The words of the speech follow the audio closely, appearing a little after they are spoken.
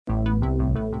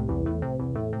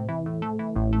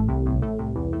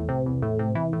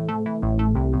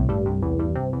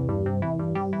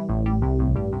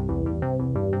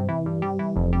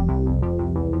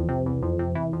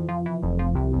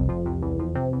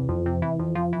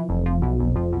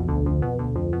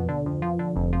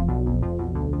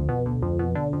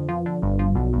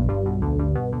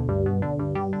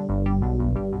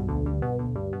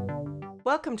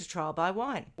Welcome to Trial by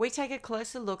Wine. We take a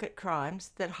closer look at crimes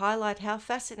that highlight how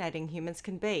fascinating humans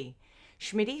can be.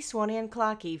 Schmitty, Swanee and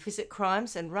Clarkey visit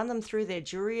crimes and run them through their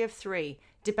jury of three,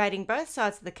 debating both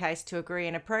sides of the case to agree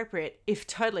an appropriate, if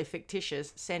totally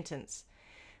fictitious, sentence.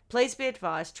 Please be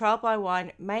advised, Trial by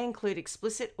Wine may include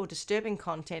explicit or disturbing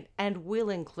content and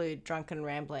will include drunken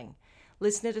rambling.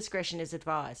 Listener discretion is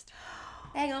advised.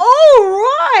 Hang on. All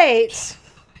right!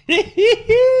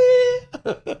 I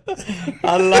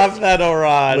love that. All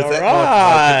right. Was All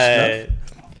that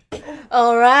right.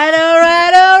 All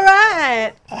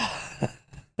right.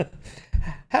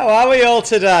 How are we all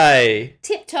today?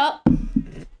 Tip top.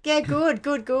 Yeah, good.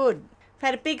 We've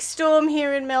had a big storm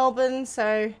here in Melbourne,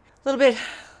 so a little bit,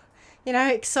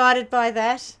 excited by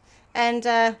that. And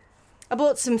I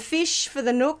bought some fish for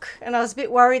the Nook, and I was a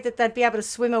bit worried that they'd be able to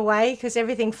swim away because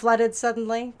everything flooded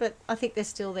suddenly, but I think they're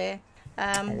still there.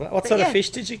 What sort of fish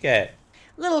did you get?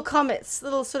 Little comets,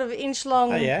 little sort of inch-long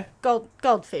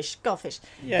goldfish.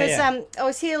 Yeah. I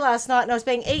was here last night and I was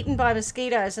being eaten by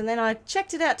mosquitoes, and then I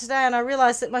checked it out today and I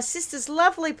realised that my sister's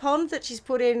lovely pond that she's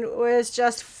put in was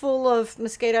just full of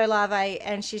mosquito larvae,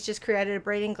 and she's just created a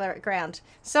breeding ground.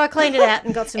 So I cleaned it out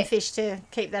and got some fish to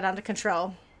keep that under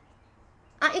control.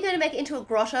 Aren't you going to make it into a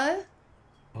grotto?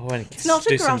 Oh, and It's not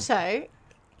a grotto.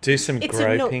 Do some It's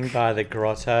a groping nook. by the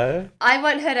grotto. I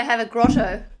want her to have a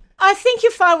grotto. I think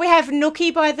you'll find we have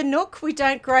nookie by the Nook. We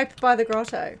don't grope by the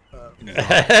grotto. Oh,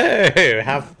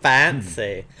 how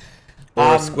fancy.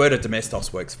 Or a squirt of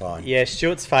Domestos works fine. Yeah,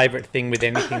 Stuart's favourite thing with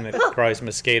anything that grows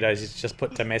mosquitoes is just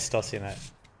put Domestos in it.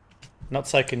 Not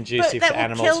so conducive But that to will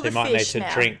animals kill who the might need fish to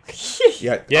now. drink.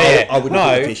 Yeah, I would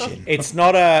put the fish in. It's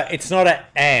not a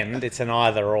and, it's an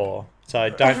either or. So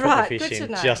don't Right, put the good fish to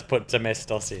in, know. just put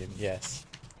Domestos in, yes.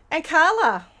 And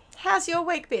Carla, how's your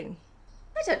week been?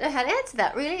 I don't know how to answer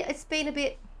that, really. It's been a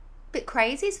bit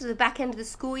crazy, sort of the back end of the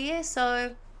school year,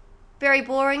 so very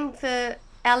boring for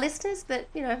our listeners, but,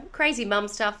 crazy mum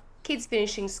stuff. Kids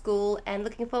finishing school and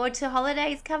looking forward to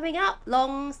holidays coming up.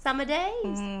 Long summer days.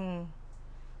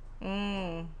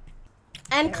 And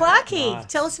Clarkey, nice.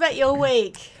 tell us about your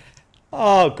week.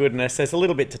 Oh, goodness, there's a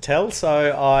little bit to tell.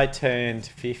 So I turned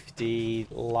 50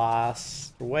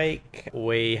 last week.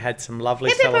 We had some lovely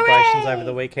Hip, hip, celebrations hooray! over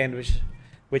the weekend,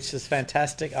 which is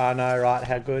fantastic. I know, right?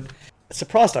 How good.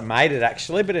 Surprised I made it,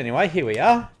 actually. But anyway, here we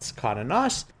are. It's kind of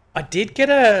nice. I did get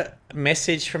a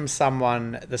message from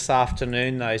someone this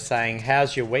afternoon, though, saying,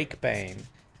 how's your week been?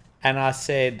 And I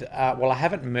said, well, I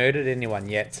haven't murdered anyone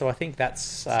yet, so I think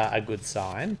that's a good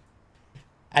sign.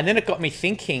 And then it got me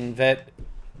thinking that,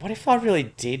 what if I really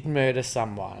did murder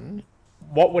someone?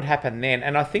 What would happen then?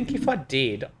 And I think if I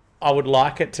did, I would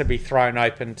like it to be thrown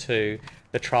open to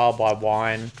the trial by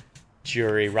wine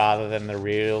jury rather than the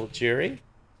real jury.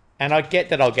 And I get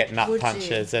that I'll get nut Would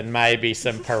punches and maybe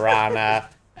some piranha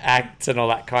acts and all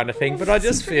that kind of thing. But I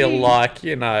just feel like,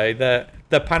 the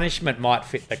punishment might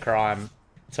fit the crime.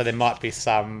 So there might be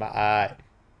some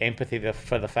empathy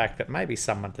for the fact that maybe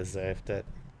someone deserved it.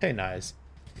 Who knows?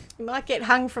 You might get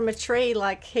hung from a tree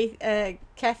like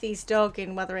Kathy's dog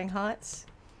in Wuthering Heights.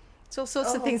 It's all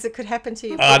sorts of things that could happen to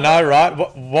you. I know, right?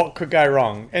 What could go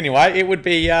wrong? Anyway, it would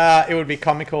be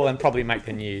comical and probably make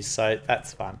the news, so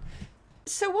that's fun.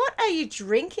 So what are you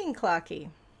drinking, Clarkey?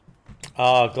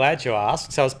 Oh, glad you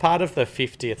asked. So as part of the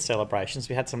 50th celebrations,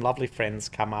 we had some lovely friends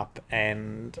come up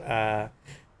and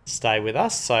stay with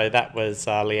us. So that was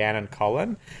Leanne and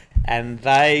Colin, and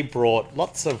they brought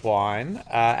lots of wine,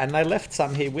 and they left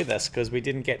some here with us because we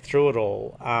didn't get through it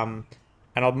all.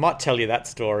 And I might tell you that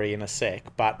story in a sec.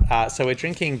 But so we're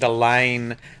drinking the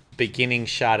Lane Beginning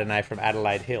Chardonnay from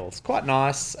Adelaide Hills. Quite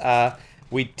nice.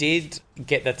 We did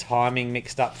get the timing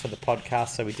mixed up for the podcast,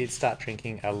 so we did start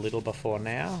drinking a little before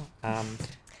now. And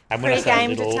when I say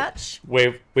Pre-gamed a little, touch?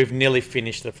 we've nearly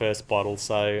finished the first bottle.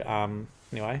 So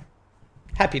anyway,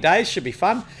 happy days, should be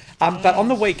fun. But on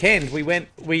the weekend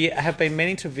we have been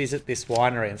meaning to visit this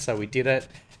winery, and so we did it,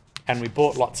 and we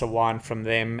bought lots of wine from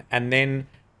them. And then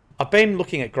I've been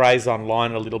looking at Grays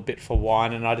online a little bit for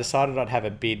wine, and I decided I'd have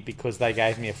a bid because they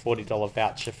gave me a $40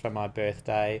 voucher for my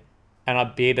birthday. And I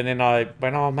bid, and then I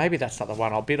went, oh, maybe that's not the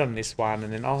one. I'll bid on this one.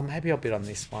 And then, oh, maybe I'll bid on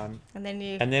this one. And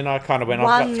then I kind of went,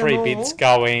 won I've got 3 them bids all.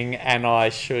 going, and I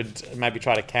should maybe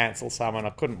try to cancel some, and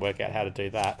I couldn't work out how to do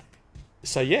that.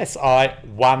 So, yes, I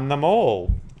won them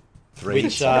all. Three.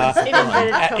 Which, In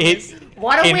inverted commas.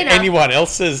 What a in winner. anyone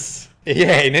else's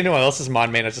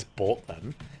mind meant I just bought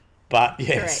them. But,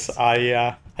 yes,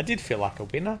 Correct. I did feel like a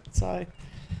winner, so...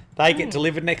 They get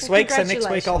delivered next week, so next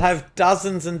week I'll congratulations. have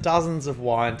dozens and dozens of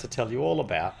wine to tell you all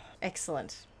about.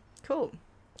 Excellent. Cool.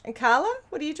 And Carla,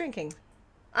 what are you drinking?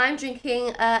 I'm drinking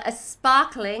a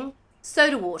sparkling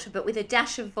soda water, but with a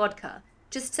dash of vodka,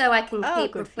 just so I can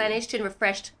keep good for replenished and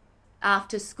refreshed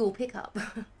after school pickup.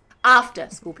 After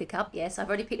school pickup, yes. I've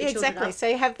already picked the children Exactly. up. So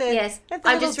you have the, Yes. have the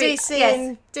I'm little just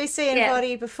DC and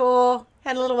body before,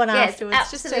 and a little one Yes, afterwards.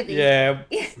 absolutely. Just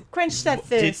Yeah. to quench that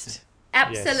thirst.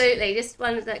 Absolutely. Just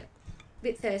one that's a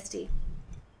bit thirsty.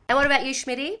 And what about you,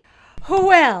 Schmitty?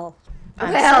 Well,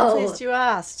 I'm Well. so pleased you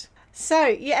asked. So,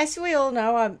 yeah, as we all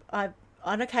know, I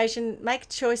on occasion make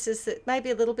choices that may be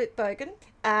a little bit bogan,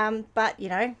 but, you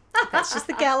know, that's just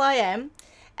the gal I am.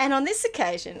 And on this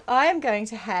occasion, I am going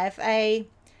to have a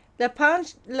La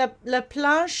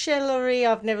Planchelerie.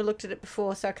 I've never looked at it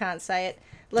before, so I can't say it.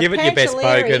 Give it your best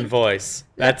bogan voice.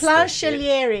 La That's the shit.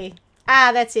 Planchelerie.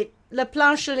 That's it. La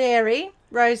Planchelerie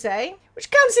Rosé,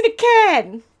 which comes in a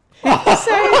can. So,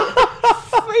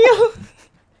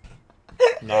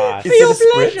 Nice. for Is it your a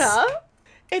spritz? pleasure,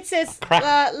 it says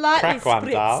Crack lightly one,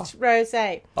 Dal. spritzed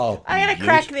rosé. Oh, I'm going to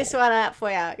crack beautiful. this one out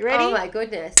for you. You ready? Oh, my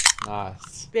goodness.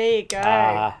 Nice. There you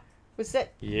go. Was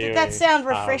that? you Did that sound are-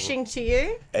 refreshing to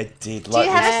you? It did. Do you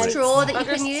have a spritz. straw that you I'll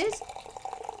can just- use?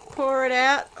 Pour it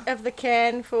out of the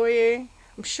can for you.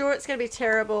 I'm sure it's going to be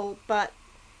terrible, but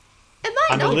It might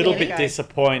I'm a not little be. bit go.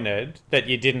 disappointed that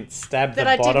you didn't stab that the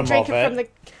I bottom didn't drink of it it from the.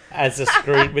 as a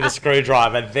with a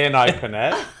screwdriver, then open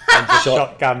it and just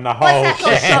shotgun the whole What's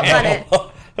that called? can.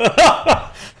 Shotgun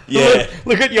it. Yeah.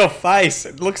 Look at your face;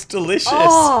 it looks delicious.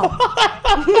 Oh,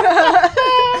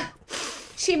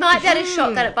 She might be able to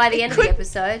shotgun it by the end of the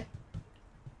episode.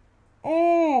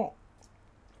 oh.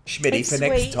 Schmitty, It's for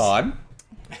next sweet. time.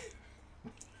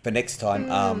 For next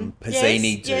time,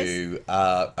 Pizzini Yes, yes. do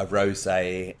a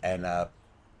rosé and a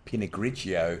Pinot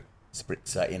Grigio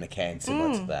spritzer in a can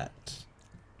similar to that,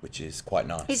 which is quite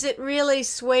nice. Is it really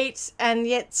sweet and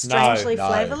yet strangely no.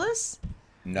 flavourless?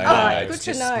 No, good it's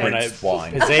to just know. spritz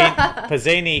wine.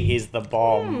 Pizzini is the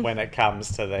bomb when it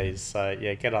comes to these. So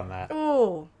yeah, get on that.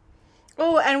 Oh,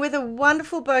 and with a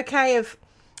wonderful bouquet of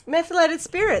methylated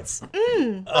spirits.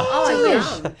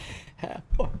 Oh, yum.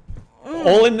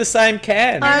 All in the same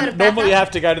can. got it back Normally, you up.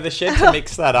 have to go to the shed to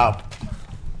mix that up.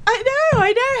 I know.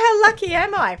 How lucky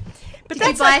am I? But Did you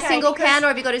that's buy okay, a single because- can or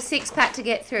have you got a 6-pack to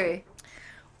get through?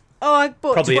 Oh, I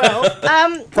bought Probably- 12.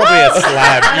 Probably a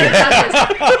slab.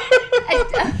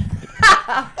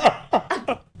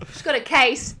 She's got a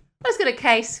case. I've got a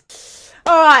case.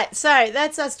 All right, so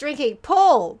that's us drinking.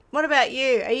 Paul, what about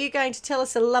you? Are you going to tell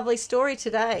us a lovely story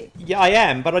today? Yeah, I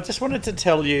am, but I just wanted to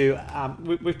tell you,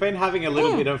 we've been having a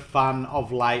little bit of fun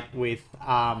of late with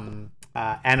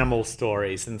animal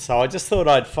stories, and so I just thought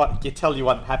I'd tell you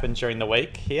what happened during the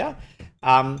week here.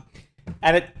 And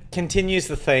it continues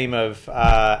the theme of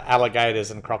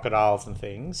alligators and crocodiles and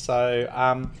things. So,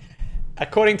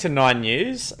 according to 9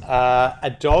 News,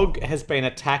 a dog has been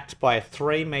attacked by a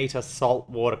 3-metre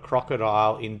saltwater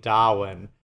crocodile in Darwin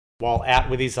while out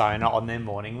with his owner on their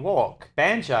morning walk.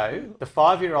 Banjo, the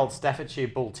 5-year-old Staffordshire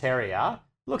Bull Terrier,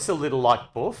 looks a little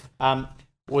like Buff,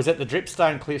 was at the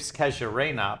Dripstone Cliffs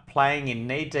Casuarina playing in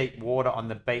knee-deep water on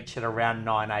the beach at around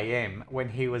 9 a.m. when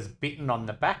he was bitten on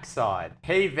the backside.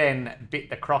 He then bit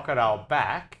the crocodile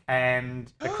back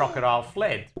and the crocodile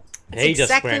fled. That's He just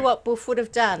exactly went, what Buff would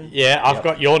have done. Yeah, I've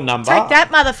got your number. Take that,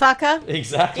 motherfucker.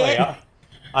 Exactly. Yeah.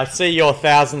 I see your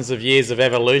thousands of years of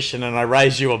evolution and I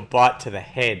raise you a bite to the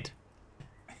head.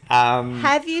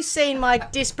 Have you seen my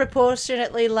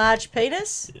disproportionately large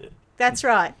penis? That's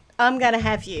right. I'm going to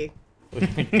have you.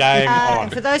 Game on.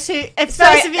 For those of you who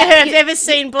Sorry, have never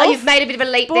seen Buff, Oh, you've made a bit of a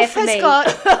leap there Buff for has me.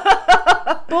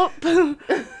 got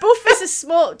Buff is a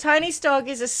small. Tony's dog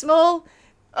is a small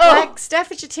black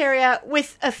Staffordshire Terrier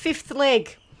with a 5th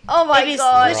leg. Oh my It is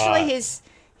god. literally Right.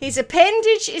 his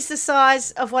appendage is the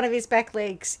size of one of his back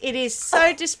legs. It is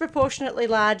so disproportionately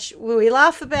large. We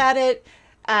laugh about it.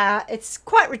 It's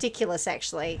quite ridiculous,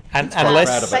 actually. And proud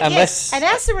unless, of it. But unless yes, and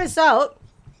as a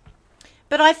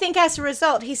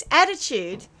result, his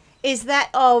attitude is that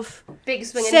of Big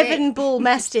swing and 7 dick. bull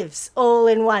mastiffs all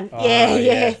in one. Yeah.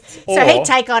 yeah. So Or- he'd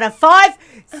take on a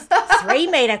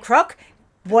 3-meter croc,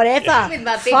 whatever. With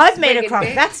my big 5-meter swinging croc.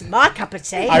 dick. That's my cup of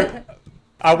tea.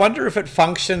 I wonder if it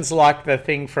functions like the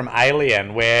thing from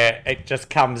Alien where it just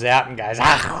comes out and goes,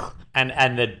 ah, and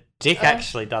the dick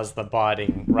actually does the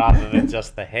biting rather than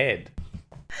just the head.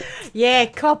 Yeah,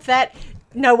 cop that.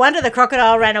 No wonder the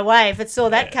crocodile ran away if it saw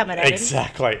that coming at him.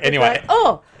 Exactly. Anyway, Like,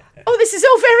 oh, this is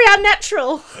all very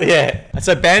unnatural. yeah.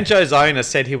 So Banjo's owner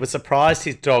said he was surprised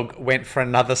his dog went for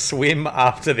another swim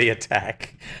after the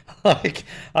attack. Like,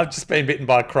 I've just been bitten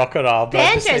by a crocodile, but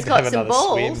I just Banjo's need to got have some another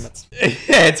balls. swim.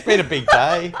 Yeah, it's been a big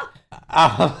day.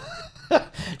 I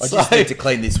just need to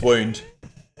clean this wound.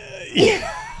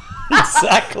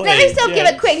 Exactly. Let myself give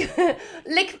yes. a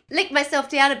quick lick myself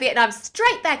down a bit, and I'm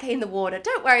straight back in the water.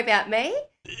 Don't worry about me.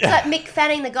 It's like Mick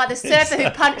Fanning, the guy, the surfer who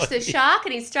punched the shark,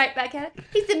 and he's straight back at it.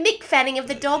 He's the Mick Fanning of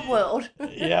the dog world.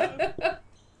 Yeah.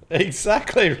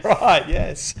 Exactly right,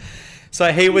 yes.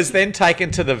 So he was then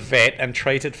taken to the vet and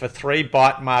treated for 3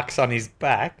 bite marks on his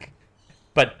back,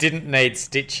 but didn't need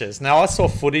stitches. Now, I saw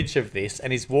footage of this,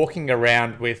 and he's walking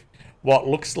around with what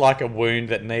looks like a wound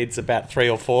that needs about 3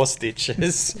 or 4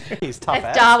 stitches. He's tough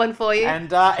That's as. Darwin for you.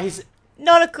 And he's...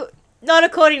 Not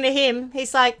according to him.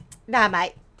 He's like, nah,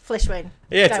 mate, flesh wound.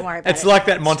 Yeah, Don't worry about it. it's like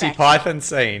that Monty Scratch. Python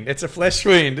scene. It's a flesh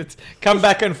wound. It's come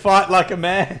back and fight like a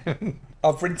man.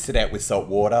 I've rinsed it out with salt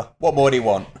water. What more do you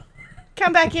want?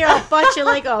 Come back here, I'll bite your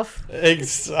leg off.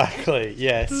 Exactly,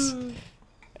 yes.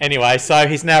 Anyway, so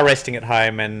he's now resting at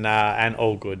home and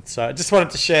all good. So I just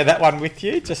wanted to share that one with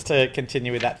you, just to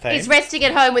continue with that theme. He's resting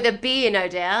at home with a beer, no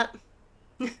doubt.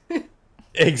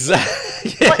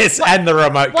 Exactly. Yes, What- and the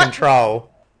remote what- control.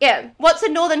 Yeah. What's a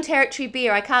Northern Territory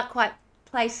beer? I can't quite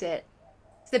place it.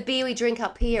 It's the beer we drink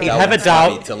up here. He'd Darwin have a Stubby,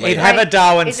 Darwin. it's a He'd have a leader.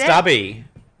 Darwin Is it? Stubby.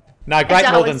 No, Great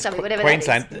Darwin Northern's Stubby, whatever that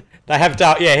Queensland. They have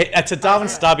Yeah, it's a Darwin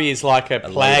Stubby is like a leader.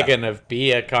 flagon of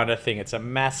beer kind of thing. It's a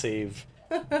massive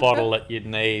bottle that you'd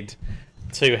need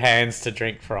 2 hands to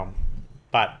drink from.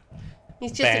 But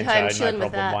He's just at Banjo, home no chilling with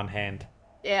problem, that. 1 hand.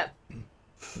 Yeah.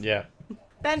 Yeah.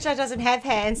 Banjo doesn't have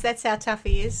hands. That's how tough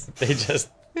he is. He just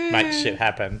makes shit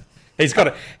happen.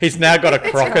 He's now got a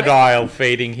crocodile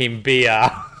feeding him beer.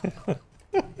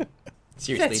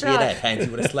 Seriously, That's if he had right. hands, he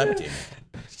would have slapped him.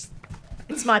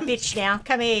 It's my bitch now.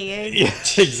 Come here, you. Yeah,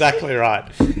 exactly right.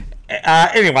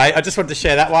 Anyway, I just wanted to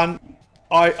share that one.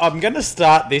 I'm going to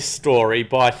start this story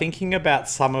by thinking about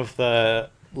some of the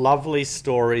lovely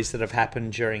stories that have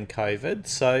happened during COVID.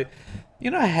 So,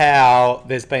 you know how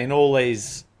there's been all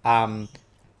these,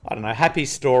 happy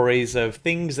stories of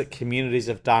things that communities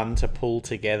have done to pull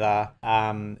together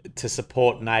to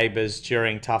support neighbours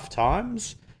during tough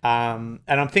times. And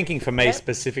I'm thinking for me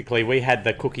specifically, we had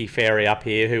the cookie fairy up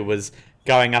here who was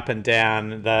going up and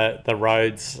down the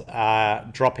roads,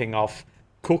 dropping off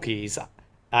cookies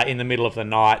in the middle of the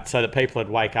night so that people would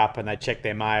wake up and they'd check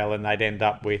their mail and they'd end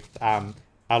up with a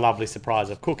lovely surprise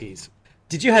of cookies.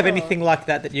 Did you have anything like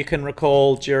that you can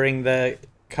recall during the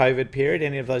COVID period?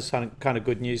 Any of those kind of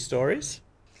good news stories?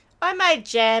 I made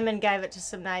jam and gave it to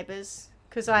some neighbours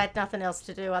because I had nothing else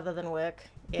to do other than work.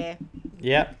 Yeah.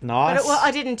 Yeah, But nice.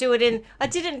 I didn't do it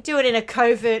in a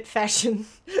covert fashion.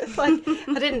 Like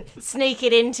I didn't sneak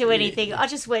it into anything. I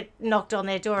just knocked on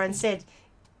their door and said,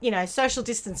 social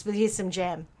distance, but here's some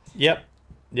jam. Yep,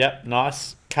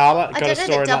 nice. Carla, I got a don't know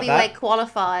story that like WA that?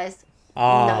 qualifies.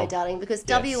 Oh. No, darling, because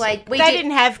WA They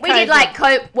didn't have We did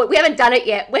COVID. we haven't done it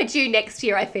yet. We're due next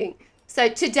year, I think. So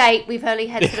to date, we've only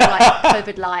had sort of like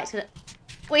COVID light.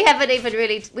 We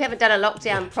haven't done a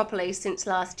lockdown properly since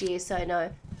last year. So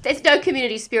no, there's no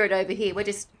community spirit over here. We're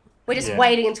just Yeah.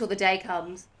 waiting until the day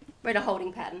comes. We're in a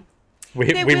holding pattern.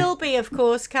 There will be, of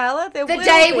course, Carla. The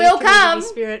day will community come.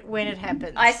 Spirit when it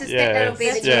happens. I suspect that'll be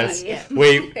the yes. year.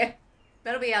 We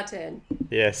That'll be our turn.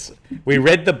 Yes, we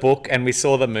read the book and we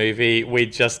saw the movie. We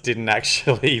just didn't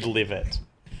actually live it.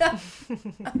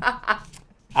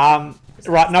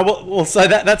 Right, no, well, so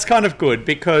that's kind of good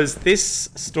because this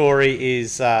story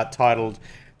is titled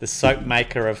 "The Soap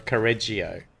Maker of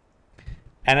Correggio,"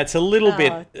 and it's a little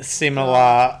bit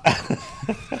similar,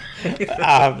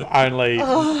 only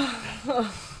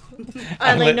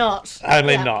Only not.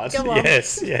 Only Yeah, not. go on.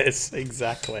 Yes,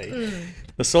 exactly.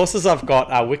 The sources I've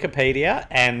got are Wikipedia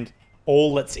and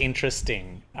All That's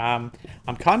Interesting.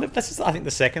 This is, I think,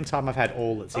 the second time I've had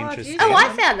All That's I've Interesting. used Oh, I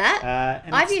found that.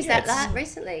 and I've it's- used yeah, that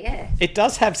recently, yeah. It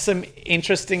does have some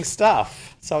interesting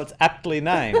stuff, so it's aptly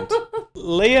named.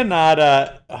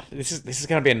 Leonardo, this is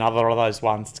going to be another of those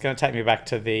ones. It's going to take me back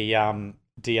to the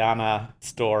Diana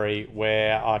story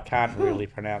where I can't really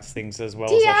pronounce things as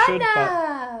well as I should. But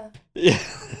Diana!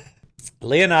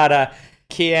 Leonardo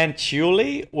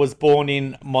Cianciulli was born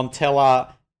in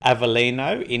Montella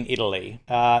Avellino in Italy.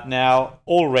 Now,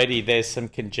 already there's some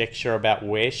conjecture about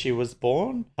when she was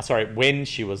born.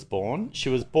 She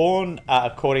was born,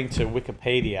 according to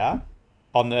Wikipedia,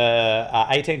 on the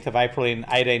 18th of April in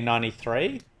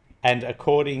 1893. And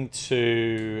according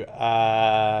to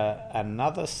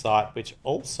another site, which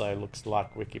also looks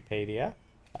like Wikipedia,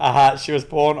 she was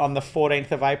born on the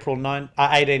 14th of April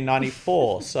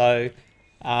 1894. So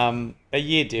a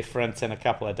year difference in a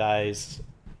couple of days.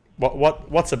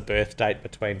 What's a birth date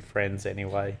between friends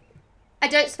anyway? I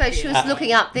don't suppose she was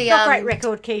looking up the Not great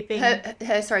record keeping.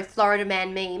 her Florida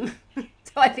Man meme.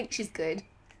 So I think she's good.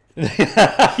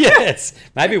 Yes,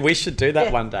 maybe we should do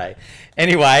that one day.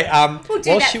 Anyway, We'll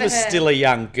do while that she for was her. still a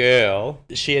young girl,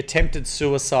 she attempted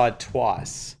suicide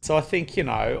twice. So I think,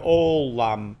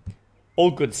 all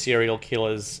good serial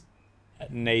killers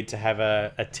need to have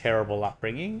a terrible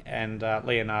upbringing, and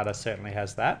Leonardo certainly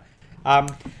has that.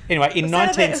 Anyway, in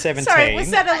 1917... Sorry,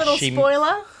 was that a little she-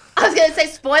 spoiler? I was going to say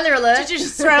spoiler alert. Did you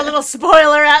just throw a little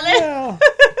spoiler out there?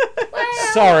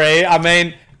 Well, sorry, I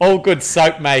mean, all good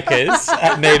soap makers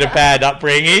need a bad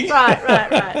upbringing.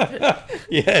 Right.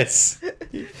 Yes.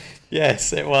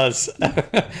 Yes, it was.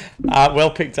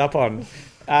 Well picked up on.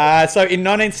 So in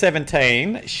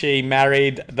 1917, she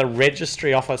married the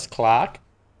registry office clerk,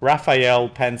 Raphael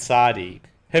Pansardi.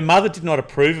 Her mother did not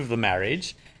approve of the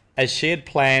marriage, as she had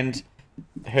planned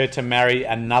her to marry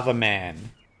another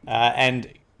man. And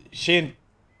she and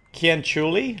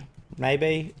Cianciulli,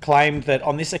 maybe, claimed that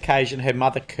on this occasion her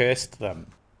mother cursed them.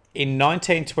 In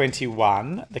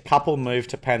 1921, the couple moved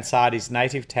to Pansardi's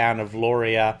native town of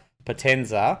Lauria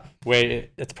Potenza, where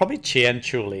it's probably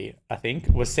Cianciulli, I think,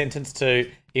 was sentenced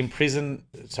and imprisoned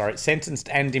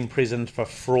for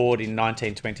fraud in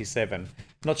 1927.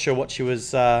 Not sure what she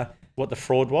was, what the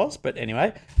fraud was, but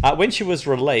anyway. When she was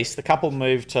released, the couple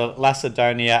moved to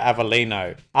Lacedonia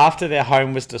Avellino. After their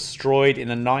home was destroyed in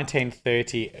the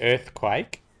 1930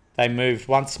 earthquake, they moved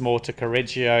once more to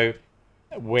Correggio,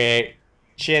 where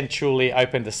Cianciulli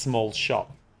opened a small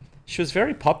shop. She was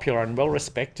very popular and well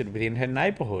respected within her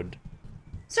neighbourhood.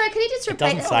 Sorry, can you just It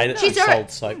repeat doesn't say that she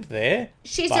sold soap there.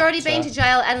 She's but, already been to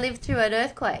jail and lived through an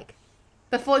earthquake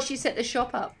before she set the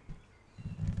shop up.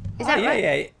 Is that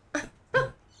right?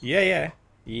 Yeah.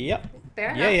 Yep. Fair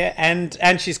enough. Yeah.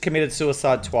 And she's committed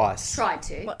suicide twice. Tried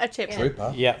to. Well, a tip. Yeah.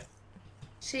 Trooper. Yep.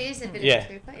 She is a bit Yeah. of a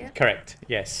trooper, yeah. Correct.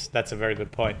 Yes, that's a very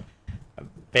good point. A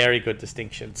very good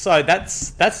distinction. So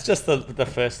that's just the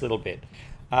first little bit.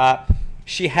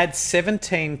 She had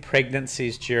 17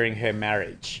 pregnancies during her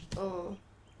marriage. Oh.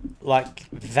 Like,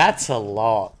 that's a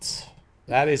lot.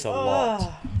 That is a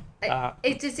lot.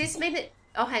 Does this mean that...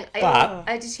 Oh, hang But-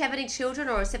 did she have any children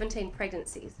or 17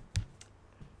 pregnancies?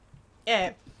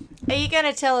 Yeah. Are you going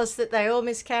to tell us that they all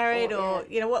miscarried, or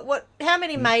what? How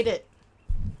many made it,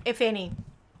 if any?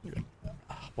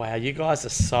 Wow, you guys are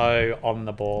so on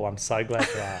the ball. I'm so glad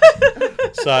you are.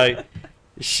 So,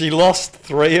 she lost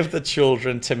 3 of the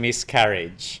children to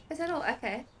miscarriage. Is that all?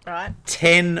 Okay. Right.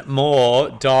 10 more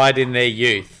died in their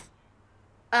youth.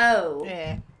 Oh.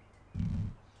 Yeah.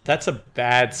 That's a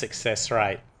bad success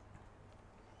rate.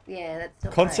 Yeah, that's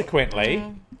not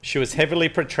Consequently, she was heavily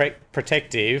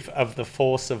protective of the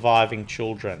 4 surviving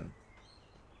children.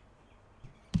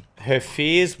 Her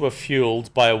fears were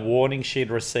fueled by a warning she had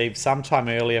received sometime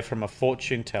earlier from a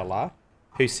fortune teller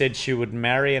who said she would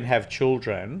marry and have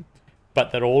children,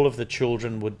 but that all of the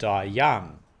children would die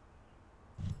young.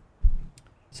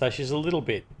 So she's a little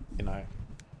bit,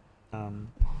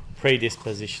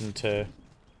 predisposition to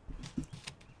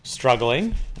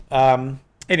struggling.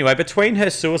 Anyway, between her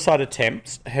suicide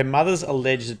attempts, her mother's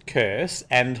alleged curse,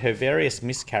 and her various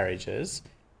miscarriages,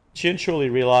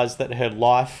 Cianciulli realised that her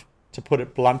life, to put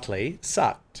it bluntly,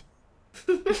 sucked.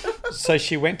 So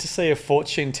she went to see a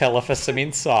fortune teller for some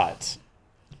insight.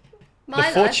 My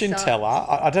The fortune teller,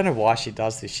 I don't know why she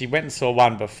does this. She went and saw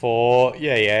one before.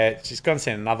 Yeah. She's gone and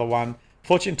seen another one.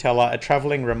 Fortune teller, a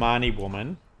travelling Romani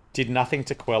woman, did nothing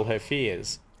to quell her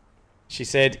fears. She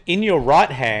said, "In your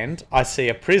right hand, I see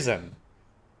a prison.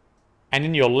 And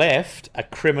in your left, a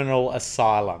criminal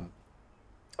asylum."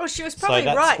 Well, she was probably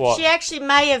that's right. what- She actually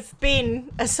may have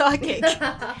been a psychic.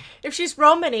 If she's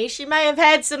Romany, she may have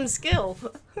had some skill.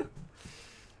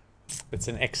 It's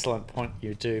an excellent point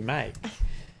you do make.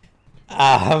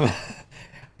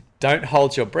 Don't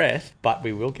hold your breath, but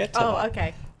we will get to that. Oh,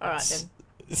 okay. All right then.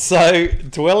 So,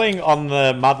 dwelling on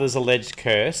the mother's alleged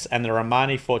curse and the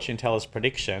Romani fortune teller's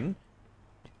prediction,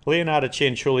 Leonardo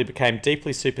Cianciulli became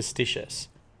deeply superstitious.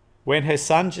 When her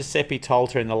son Giuseppe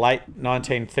told her in the late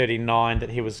 1939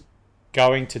 that he was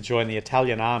going to join the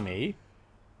Italian army,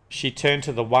 she turned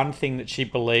to the one thing that she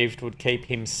believed would keep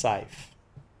him safe.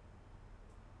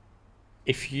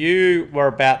 If you were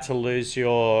about to lose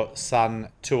your son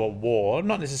to a war,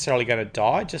 not necessarily going to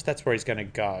die, just that's where he's going to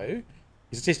go.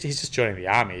 He's just joining the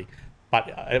army,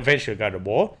 but eventually go to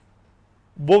war.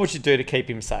 What would you do to keep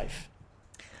him safe?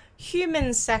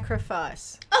 Human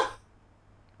sacrifice.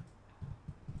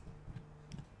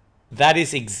 That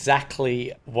is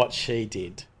exactly what she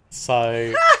did.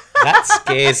 So that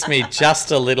scares me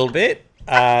just a little bit.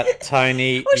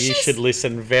 Tony, Well, you she's- should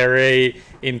listen very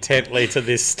intently to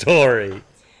this story.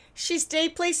 She's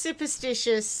deeply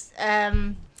superstitious.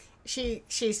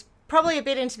 She's probably a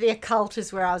bit into the occult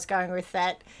is where I was going with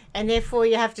that, and therefore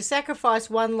you have to sacrifice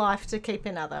one life to keep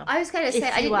another. I was going to say, If I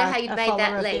didn't you know are how you'd a made follower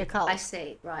that of the leap. occult. I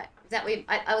see, right. Is that what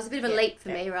I was a bit of a leap for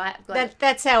me, right? I've got it.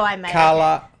 That's how I made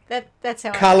Carla, it. That's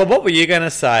how. Carla, what were you going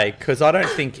to say? Because I don't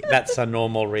think that's a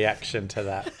normal reaction to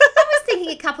that. I was thinking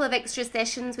a couple of extra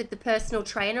sessions with the personal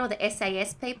trainer or the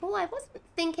SAS people. I wasn't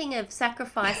thinking of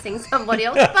sacrificing somebody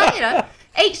else, but, you know,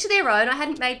 each to their own. I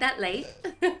hadn't made that leap.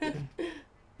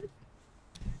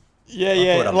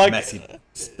 I thought a massive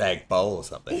spag bowl or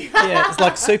something. Yeah, it's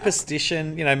like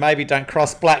superstition. You know, maybe don't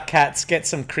cross black cats. Get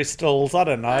some crystals. I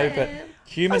don't know, but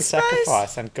human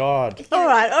sacrifice and God. All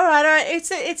right.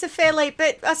 It's a fair leap,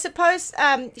 but I suppose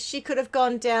she could have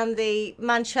gone down the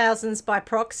Munchausen's by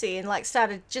proxy and like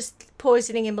started just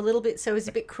poisoning him a little bit, so he was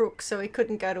a bit crook, so he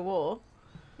couldn't go to war.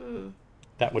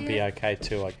 That would be okay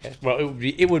too, I guess. Well,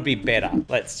 it would be better.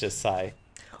 Let's just say.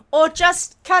 Or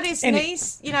just cut his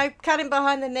knees, you know, cut him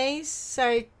behind the knees,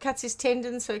 so he cuts his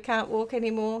tendons so he can't walk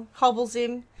anymore, hobbles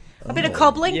him. A bit of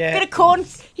cobbling, yeah. bit of corn.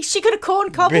 She could have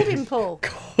corn cobbled him, Paul.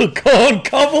 Corn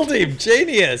cobbled him.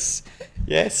 Genius.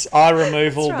 Yes, eye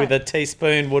removal That's right. with a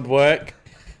teaspoon would work.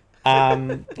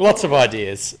 Lots of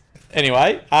ideas.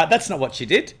 Anyway, that's not what she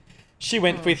did. She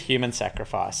went with human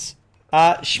sacrifice.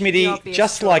 The Schmitty, obvious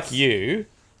just choice. like you,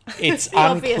 it's The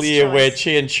obvious unclear choice. where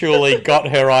Chianchuli got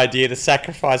her idea to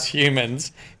sacrifice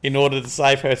humans in order to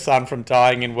save her son from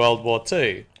dying in World War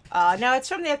II. Oh, no, it's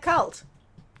from the occult.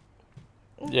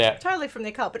 Yeah. Totally from the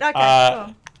occult, but okay. Uh, go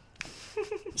on.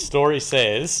 Story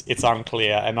says it's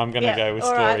unclear, and I'm going to Yeah, go with all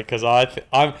story right. because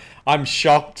I'm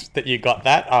shocked that you got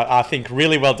that. I think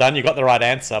really well done. You got the right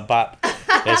answer, but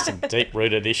there's some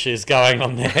deep-rooted issues going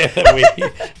on there that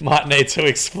we might need to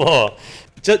explore.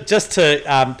 Just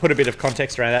to put a bit of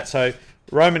context around that, so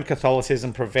Roman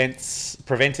Catholicism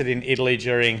prevented in Italy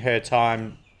during her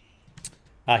time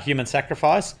human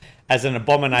sacrifice as an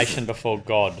abomination before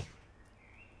God.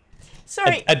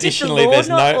 Sorry, additionally, did the law there's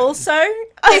not no- also...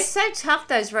 They're so tough,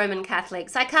 those Roman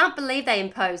Catholics. I can't believe they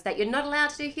imposed that. You're not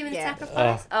allowed to do human Yeah.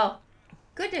 sacrifice. Oh,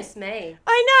 goodness me.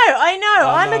 I know.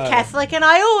 I'm know. a Catholic, and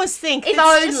I always think If it's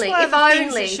only, just one of if the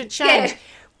things only. that should change. Yeah.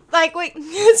 Like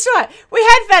that's right. We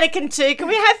had Vatican II. Can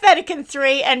we have Vatican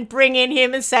III and bring in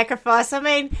human sacrifice? I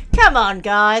mean, come on,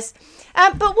 guys.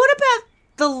 But what about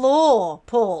the law,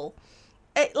 Paul?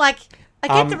 I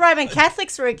get the Roman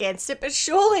Catholics were against it, but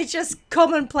surely just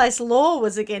commonplace law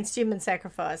was against human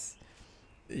sacrifice.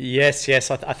 Yes,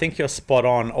 I think you're spot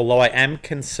on. Although I am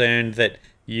concerned that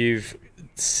you've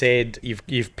said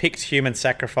you've picked human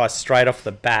sacrifice straight off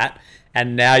the bat,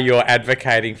 and now you're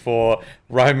advocating for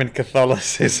Roman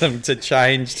Catholicism to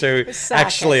change to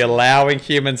actually sarcasm. allowing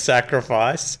human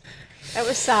sacrifice. That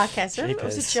was sarcasm. It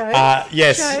was a joke.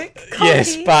 Yes, Joke.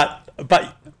 yes,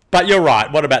 Comedy. but you're right.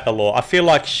 What about the law? I feel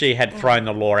like she had thrown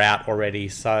the law out already,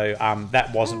 so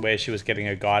that wasn't where she was getting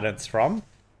her guidance from.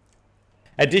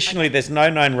 Additionally, there's no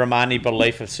known Romani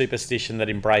belief of superstition that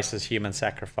embraces human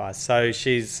sacrifice. So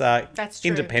she's That's true.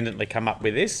 independently come up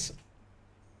with this.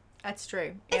 That's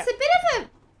true. It's a bit of a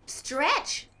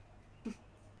stretch.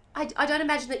 I don't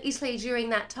imagine that Italy during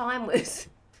that time was,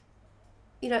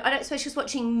 you know, I don't suppose she was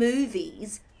watching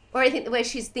movies or anything where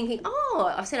she's thinking,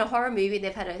 oh, I've seen a horror movie and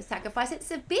they've had a sacrifice.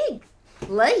 It's a big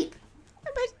leap.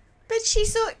 But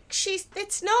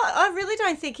it's not. I really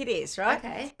don't think it is, right?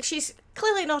 Okay. She's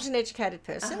clearly not an educated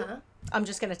person. Uh-huh. I'm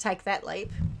just going to take that leap.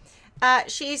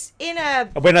 She's in a.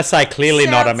 When I say clearly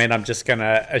not, I Sounds- mean I'm just going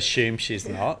to assume she's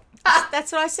not.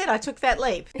 That's what I said. I took that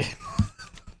leap.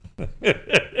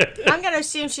 I'm going to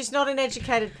assume she's not an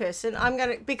educated person.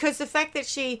 Because the fact that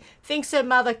she thinks her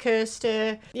mother cursed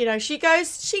her. You know, she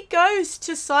goes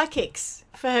to psychics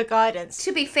for her guidance.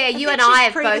 To be fair, you think and I she's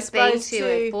have both been predisposed to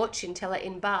a to- fortune teller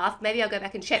in Bath. Maybe I'll go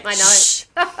back and check my notes.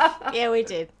 Yeah, we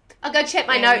did. I'll go check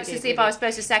my Yeah, we notes to did, see we if I did. was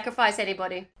supposed to sacrifice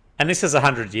anybody. And this is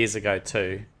 100 years ago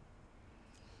too.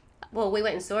 Well, we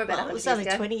went and saw about Well, 100 it was years only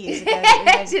ago. 20 years ago. that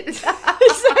we had-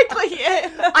 Exactly.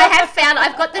 Yeah.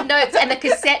 I've got the notes and the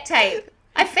cassette tape.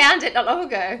 I found it not long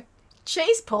ago.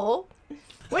 Jeez, Paul.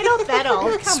 We're not that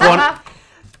old. Come Swan- on.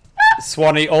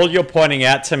 Swanee, all you're pointing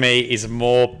out to me is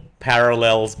more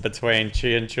parallels between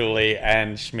Chianchuli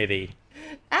and Schmitty.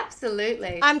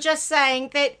 Absolutely. I'm just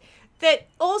saying that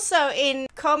also in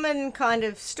common kind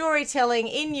of storytelling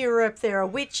in Europe there are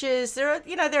witches, there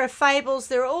are fables,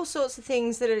 there are all sorts of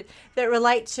things that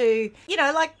relate to,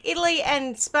 like Italy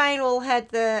and Spain all had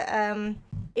the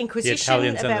The Inquisition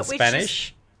Italians about and the witches.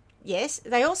 Spanish. Yes,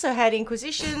 they also had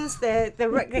inquisitions.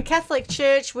 The Catholic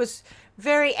Church was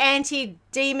very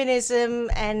anti-demonism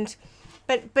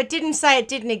but didn't say it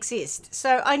didn't exist.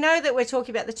 So I know that we're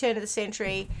talking about the turn of the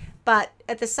century, but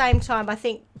at the same time, I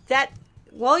think that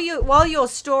while your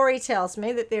story tells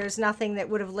me that there is nothing that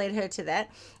would have led her to that,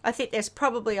 I think there's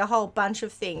probably a whole bunch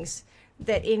of things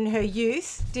that in her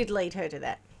youth did lead her to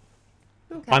that.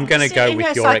 Okay. I'm going to Just go in with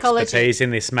her your psychology. expertise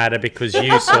in this matter because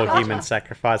you saw human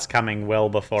sacrifice coming well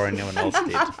before anyone else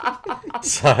did.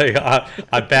 So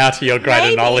I bow to your greater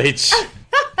Maybe. knowledge.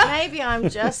 Maybe I'm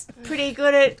just pretty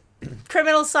good at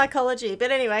criminal psychology.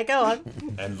 But anyway, go on.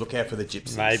 And look out for the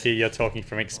gypsies. Maybe you're talking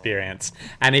from experience.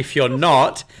 And if you're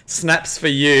not, snaps for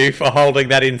you for holding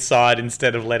that inside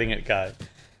instead of letting it go.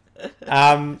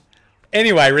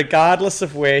 Anyway, regardless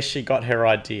of where she got her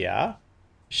idea,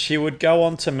 she would go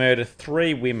on to murder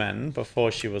 3 women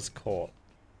before she was caught.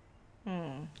 Do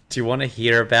you want to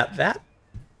hear about that?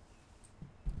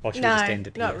 Or should we just end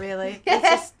it not here? really.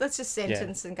 Let's just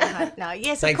sentence and go home. No,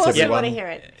 yes, Thanks, of course everyone. I want to hear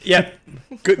it. Yep.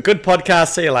 Good podcast.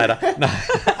 See you later.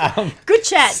 No. Good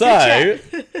chat. So,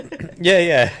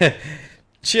 yeah.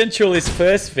 Cianciulli's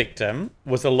first victim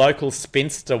was a local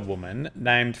spinster woman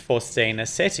named Faustina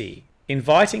Setti.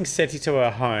 Inviting Setti to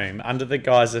her home under the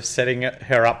guise of setting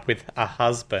her up with a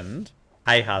husband,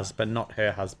 not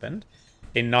her husband,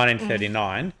 in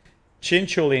 1939,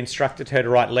 Cianciulli instructed her to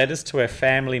write letters to her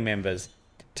family members,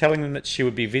 telling them that she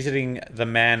would be visiting the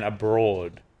man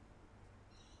abroad.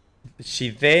 She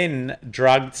then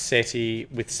drugged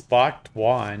Setti with spiked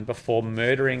wine before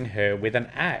murdering her with an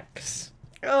axe.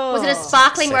 Oh. Was it a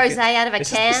sparkling Second- rosé out of a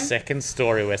this can? is the second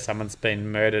story where someone's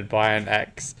been murdered by an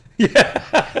axe.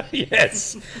 Yeah.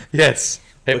 Yes,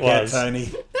 it Look out, was.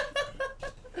 Tony.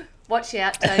 Watch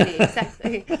out, Tony.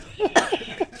 Exactly.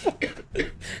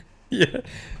 Yeah,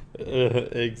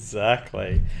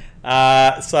 exactly.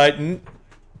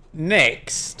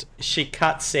 Next, she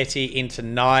cut Setti into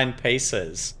 9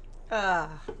 pieces. Ah.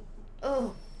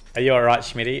 Oh, Are you all right,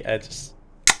 Schmitty?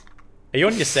 Are you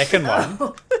on your second one?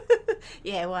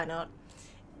 Yeah, why not?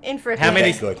 In for a How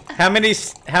many? Good. How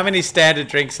many standard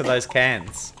drinks are those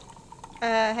cans?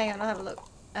 Hang on, I'll have a look.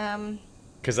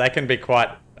 Because they can be quite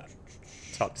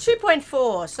toxic.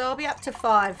 2.4, so I'll be up to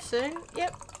 5 soon.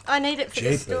 Yep, I need it for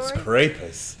the Jeepers story.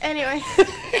 creepers. Anyway,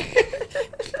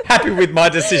 Happy with my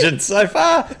decision so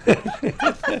far.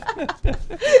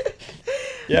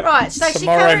 Yep. Right, so she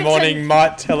tomorrow covered it morning in-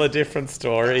 might tell a different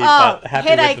story, oh, but happy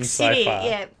with Headache them so City. far.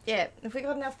 Yeah. Have we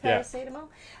got enough Yeah. paracetamol?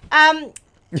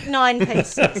 9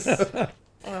 pieces.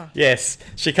 Yes,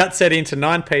 she cut Setti into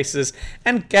 9 pieces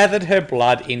and gathered her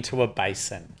blood into a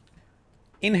basin.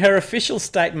 In her official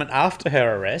statement after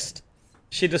her arrest,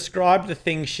 she described the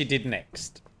things she did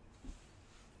next.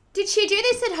 did she do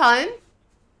this at home?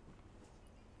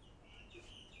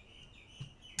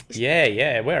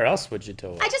 Yeah. Where else would you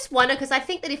do it? I just wonder because I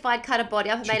think that if I'd cut a body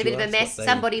up and made a bit of a you ask mess, what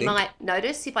they somebody think? might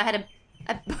notice if I had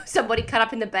somebody cut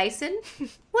up in the basin.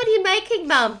 What are you making,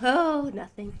 Mum? Oh,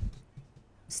 nothing.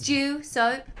 Stew,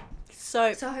 soap.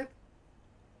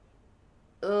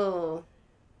 Oh,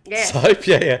 yeah. Soap,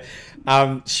 yeah.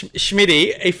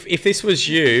 Schmitty, if this was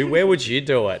you, where would you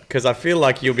do it? Because I feel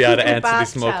like you'll be able to In a answer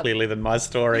this more bathtub. clearly than my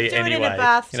story You do it in a anyway.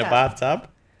 bathtub. In a bathtub?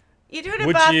 You do it in a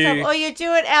Would bathtub, you- or you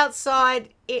do it outside,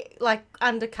 like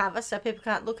undercover, so people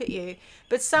can't look at you.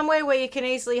 But somewhere where you can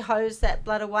easily hose that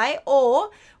blood away,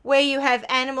 or where you have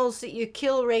animals that you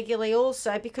kill regularly,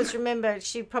 also. Because remember,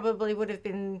 she probably would have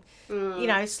been,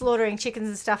 slaughtering chickens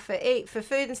and stuff for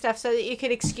food and stuff, so that you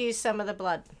could excuse some of the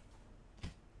blood.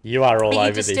 You are all Are you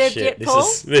over this disturbed shit. yet, This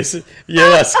Paul? is you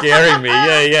are scaring me.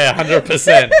 Yeah,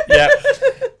 100%.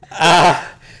 Yeah.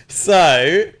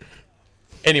 So,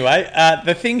 anyway,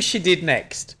 the things she did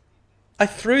next. I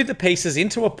threw the pieces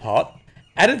into a pot,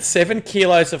 added 7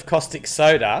 kilos of caustic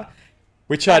soda,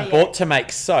 which I'd bought to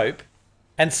make soap,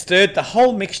 and stirred the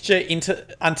whole mixture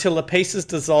until the pieces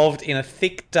dissolved in a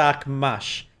thick, dark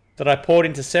mush that I poured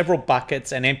into several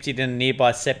buckets and emptied in a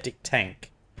nearby septic tank.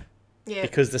 Yeah.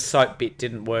 Because the soap bit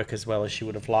didn't work as well as she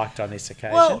would have liked on this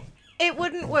occasion. Well, it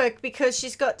wouldn't work because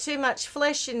she's got too much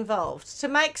flesh involved. To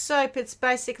make soap, it's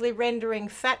basically rendering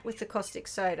fat with the caustic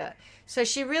soda. So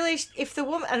she really, if the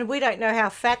woman, and we don't know how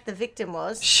fat the victim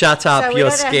was. Shut up, So we you're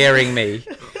don't have- scaring me.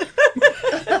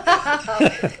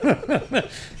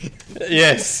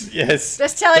 Yes.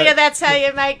 Just telling you that's how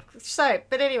you make soap.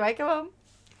 But anyway, go on.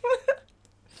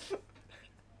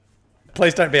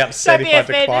 Please don't be upset Don't be if I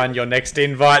offended. decline your next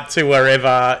invite to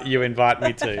wherever you invite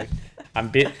me to.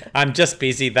 I'm just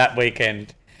busy that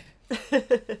weekend.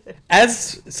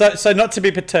 So not to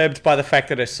be perturbed by the fact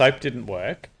that her soap didn't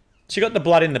work, she got the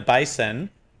blood in the basin,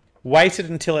 waited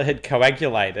until it had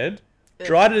coagulated,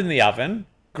 dried it in the oven,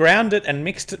 ground it and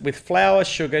mixed it with flour,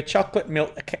 sugar, chocolate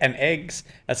milk and eggs,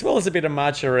 as well as a bit of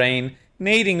margarine,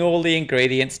 kneading all the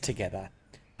ingredients together.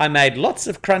 I made lots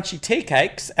of crunchy tea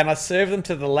cakes and I served them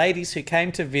to the ladies who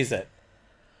came to visit.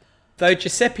 though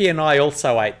Giuseppe and I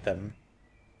also ate them.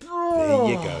 There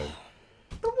you go.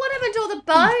 But what happened to all the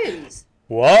bones?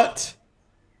 What?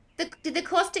 Did the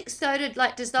caustic soda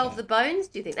dissolve the bones?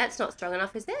 Do you think that's not strong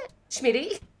enough? Is it,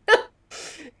 Schmitty?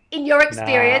 In your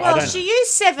experience, I Well, don't- she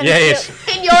used 7 Yeah, kilos.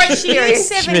 yes. in your She used experience,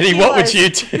 7 Smitty, kilos. what would you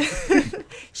do?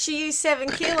 She used 7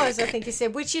 kilos, I think you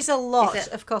said, which is a lot Is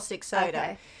it? of caustic soda.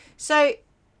 Okay. So,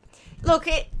 look,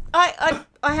 I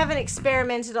haven't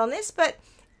experimented on this, but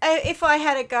if I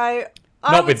had a go,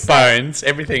 I Not would with say, bones.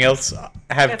 Everything else I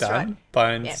have That's done. right.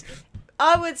 Bones. Yeah.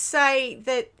 I would say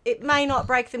that it may not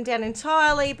break them down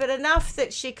entirely, but enough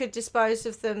that she could dispose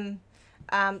of them.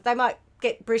 They might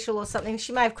get brittle or something.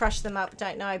 She may have crushed them up.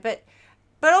 Don't know, but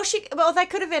they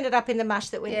could have ended up in the mush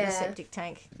that went in the Yeah. septic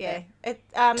tank. Yeah.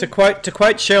 To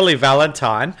quote Shirley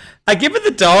Valentine, I give it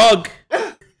the dog.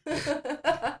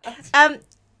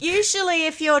 Usually,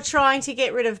 if you're trying to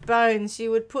get rid of bones,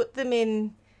 you would put them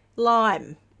in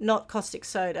lime, not caustic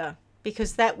soda,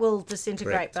 because that will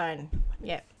disintegrate Correct. bone.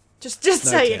 Yeah, just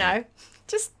so you know,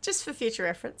 just for future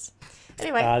reference.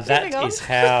 Anyway, That moving on. is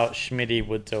how Schmitty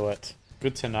would do it.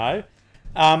 Good to know.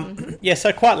 Yeah,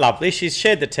 so quite lovely. She's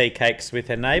shared the tea cakes with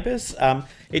her neighbours.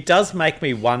 It does make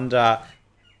me wonder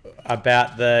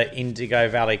about the Indigo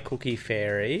Valley Cookie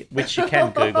Fairy, which you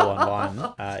can Google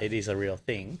online. It is a real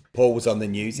thing. Paul was on the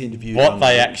news interview. What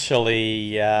they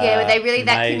actually were they really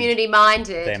that made community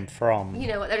minded? them from. You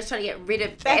know what? They're just trying to get rid of.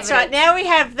 That's evidence. right. Now we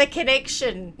have the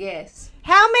connection. Yes.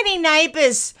 How many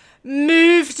neighbours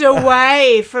moved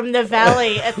away from the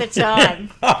valley at the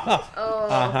time?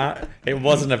 It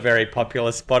wasn't a very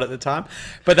popular spot at the time.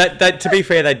 But that, to be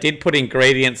fair, they did put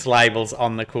ingredients labels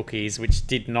on the cookies, which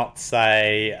did not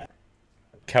say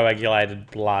coagulated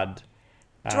blood.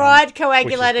 Dried which is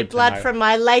coagulated good to blood know. from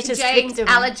my latest James victim.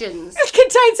 allergens. It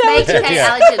contains Made allergens. to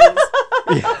have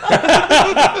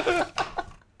allergens.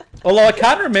 Although I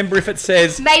can't remember if it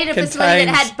says Made in a facility that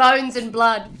contains- had bones and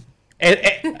blood And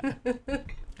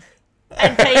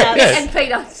peanuts. and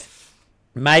peanuts.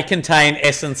 may contain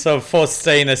essence of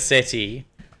Faustina Seti.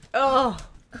 Oh,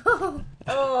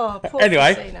 poor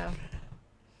Anyway. Faustina.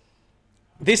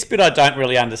 This bit I don't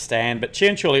really understand, but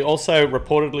Cianciulli also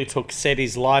reportedly took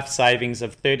Seti's life savings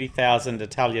of 30,000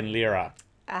 Italian lira,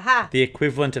 Aha. the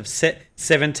equivalent of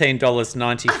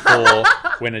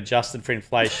 $17.94 when adjusted for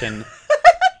inflation.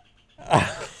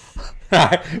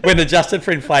 When adjusted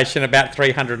for inflation, about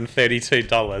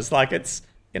 $332. Like, it's,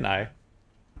 Not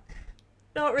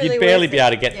really. You'd barely worth be it. able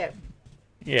to get- Yeah.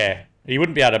 yeah, you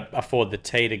wouldn't be able to afford the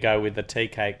tea to go with the tea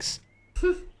cakes.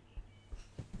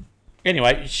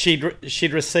 Anyway,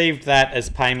 she'd received that as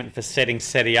payment for setting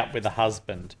Seti up with a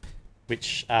husband,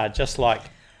 which, just like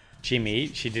Jimmy,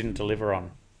 she didn't deliver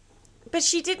on. But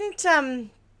she didn't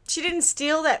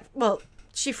steal that. Well,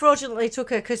 she fraudulently took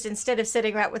her because instead of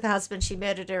setting her up with her husband, she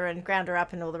murdered her and ground her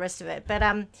up and all the rest of it. But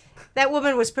that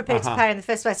woman was prepared to pay in the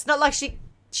first place. It's not like she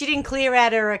didn't clear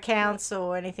out her accounts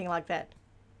or anything like that.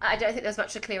 I don't think there was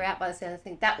much to clear out by the sound of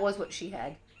things. That was what she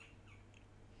had.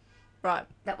 Right.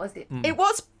 That was it. It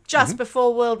was just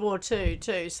before World War II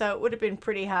too, so it would have been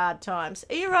pretty hard times.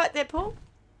 Are you right there, Paul?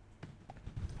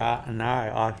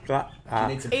 No, I've got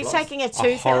Are you taking a a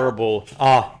tooth out? horrible...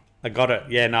 Oh, I got it.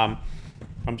 Yeah, no,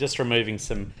 I'm just removing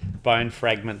some bone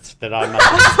fragments that I must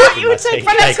have put in you my were tea taking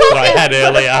cakes that I had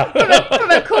earlier.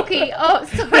 From a cookie. Oh,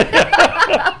 sorry.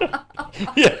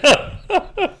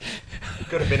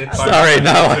 Got a bit of Sorry,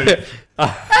 no.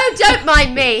 Oh, don't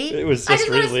mind me. It was I just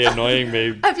wanna really stop- annoying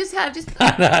me. I've just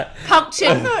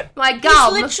punctured my He's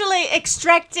gum. literally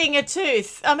extracting a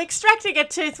tooth. I'm extracting a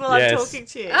tooth while Yes. I'm talking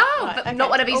to you. Oh, Right, but okay. not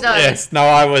one of his Oh, own. Yes, no,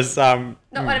 I was Not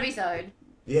one of his own.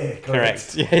 Yeah,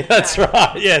 correct. Yeah, that's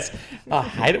right. Yes, I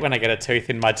hate it when I get a tooth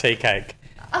in my tea cake.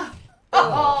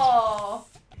 Oh.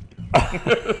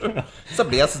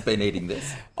 Somebody else has been eating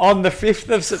this. On the 5th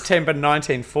of September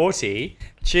 1940,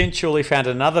 Cianciulli found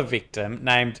another victim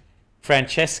named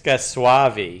Francesca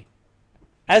Suavi.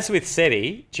 As with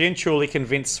Seti, Cianciulli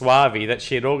convinced Suavi that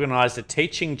she had organised a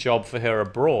teaching job for her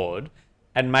abroad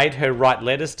and made her write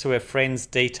letters to her friends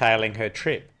detailing her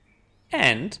trip.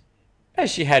 And, as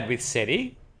she had with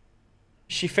Seti,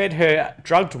 she fed her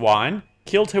drugged wine,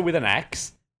 killed her with an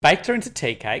axe, baked her into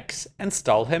tea cakes, and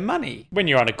stole her money. When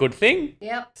you're on a good thing,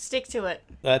 Yep. Stick to it.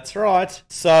 that's right.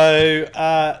 So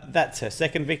that's her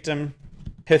second victim.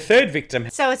 Her third victim,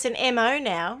 So it's an MO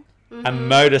now. a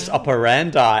modus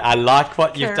operandi. I like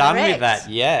what you've done with Correct. that.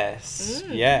 Yes,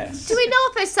 yes. Do we know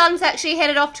if her son's actually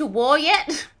headed off to war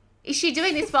yet? Is she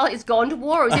doing this while he's gone to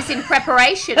war, or is this in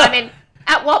preparation? I mean,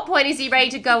 at what point is he ready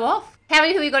to go off? How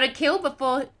many have we got to kill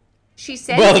before she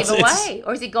sends Well, him it's- away?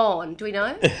 Or is he gone? Do we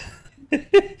know?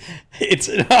 It's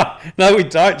no, we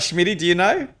don't. Schmitty, do you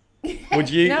know? Would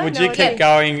you No, would no, you I keep don't.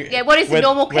 going? Yeah, what is the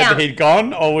normal count? Whether he'd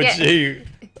gone, or would Yeah. you?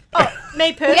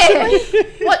 Me personally, Yeah.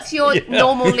 What's your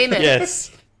normal limit?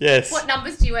 Yes. What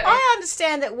numbers do you work with? I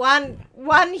understand that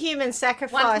one human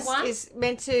sacrifice one? is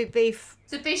meant to be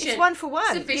Sufficient. it's one for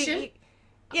one. Sufficient.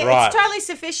 Yeah, Right. it's totally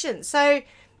sufficient. So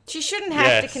she shouldn't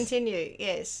have to Yes. continue.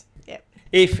 Yes. Yep.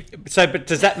 But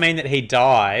does that mean that he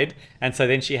died, and so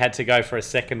then she had to go for a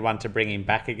second one to bring him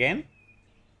back again?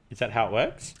 Is that how it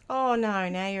works? Oh no!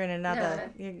 Now you're in another.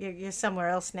 No. You're somewhere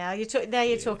else now. Now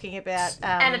you're talking about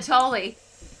Anatoly.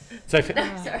 So if,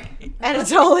 Sorry.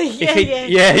 Anatoly. if he,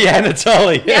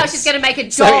 Anatoly. Now Yes. she's going to make a doll.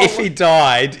 So if he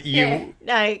died, you Yeah.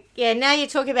 No, yeah. Now you're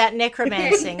talking about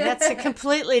necromancing. That's a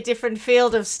completely different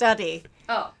field of study.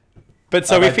 Oh. But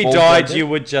so Are if they he ball died, bonded? you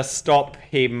would just stop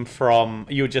him from.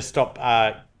 You would just stop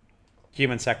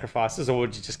human sacrifices, or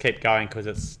would you just keep going because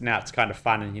it's kind of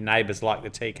fun and your neighbours like the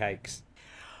tea cakes?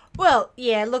 Well,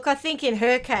 yeah. Look, I think in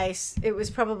her case, it was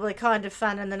probably kind of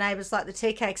fun, and the neighbours liked the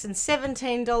tea cakes. And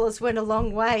 $17 went a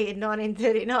long way in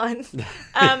 1939.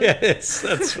 Yes,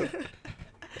 that's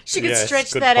She could Yes,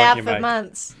 stretch good that point out you for make.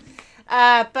 months.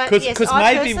 But 'Cause- yes, 'cause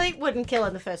I maybe- personally wouldn't kill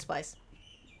in the first place.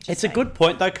 It's a good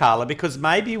point though, Carla, because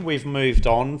maybe we've moved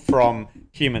on from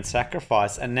human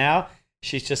sacrifice, and now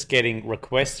she's just getting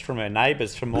requests from her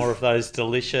neighbours for more of those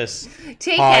delicious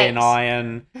Tea high in cakes.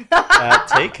 iron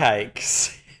tea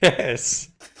cakes. Yes.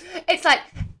 It's like,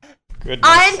 Goodness.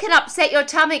 iron can upset your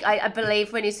stomach, I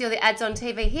believe, when you see all the ads on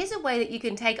TV. Here's a way that you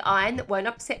can take iron that won't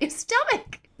upset your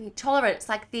stomach. Tolerant. It's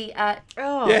like the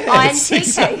Oh, Yes, iron tea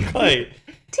cake. exactly.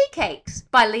 Tea Cakes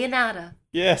by Leonardo.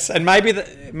 Yes, and maybe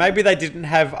they didn't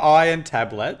have iron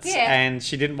tablets, Yeah. and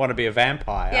she didn't want to be a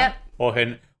vampire, Yep.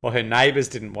 or her neighbours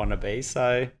didn't want to be.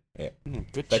 So Yeah.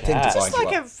 good They tend to chat. buy it's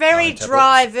like you a up very iron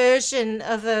dry tablets. version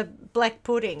of a black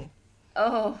pudding.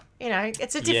 Oh, You know,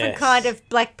 it's a different Yes. kind of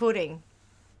black pudding.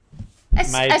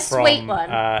 Made a sweet from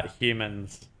one.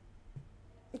 humans.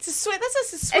 It's a sweet.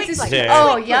 That's a sweet. It's a black sweet. Yeah.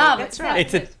 Oh, pudding. yum. That's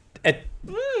right. It's a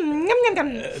Yum, yum,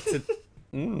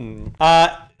 yum.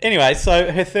 Anyway,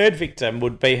 so her third victim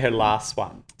would be her last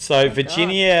one. So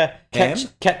Virginia Ham?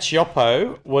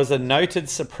 Cacioppo was a noted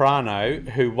soprano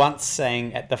who once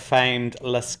sang at the famed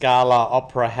La Scala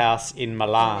Opera House in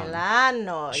Milan.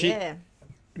 Milano, She- yeah.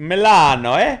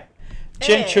 Milano, eh?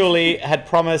 Cianciulli had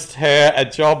promised her a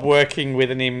job working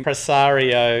with an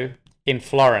impresario in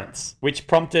Florence, which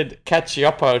prompted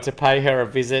Cacioppo to pay her a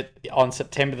visit on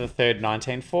September the 3rd,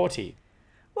 1940.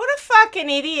 What a fucking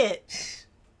idiot!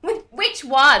 Which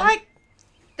one? Like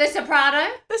the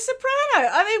soprano? the soprano.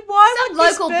 I mean, why Some would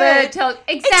this local bird told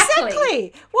exactly.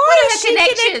 Exactly. Why What are is her she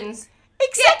connections?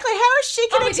 Exactly. How is she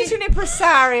Oh, connected we to an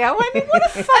impresario? I mean, what a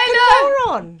fucking know.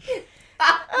 moron!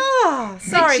 Oh,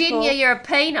 sorry, Virginia, Paul. you're a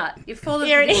peanut. You're full of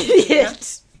You're an peanuts, you know?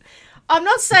 idiot. I'm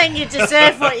not saying you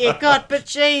deserve what you got, but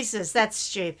Jesus, that's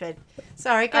stupid.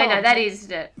 Sorry, go I know on. that is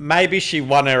it. Maybe she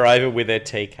won her over with her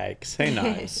tea cakes. Who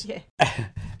knows? Yeah.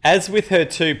 As with her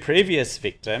two previous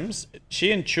victims,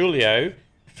 Cianciullo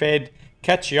fed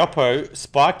Cacioppo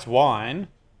spiked wine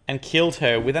and killed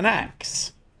her with an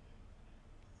axe.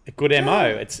 A good MO.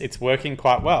 It's working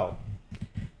quite well.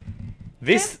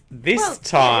 This Well,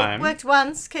 time, it worked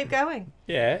once. Keep going.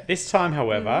 this time,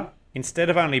 however,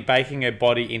 instead of only baking her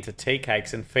body into tea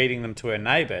cakes and feeding them to her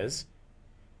neighbours,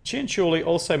 Cianciulli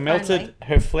also melted Only.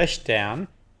 her flesh down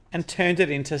and turned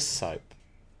it into soap.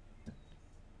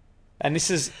 And this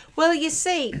is Well, you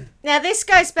see, now this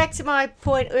goes back to my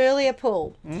point earlier,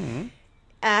 Paul.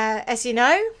 As you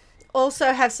know,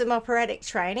 also have some operatic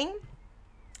training.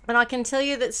 And I can tell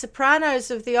you that sopranos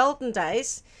of the olden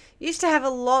days used to have a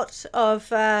lot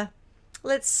of,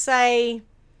 let's say,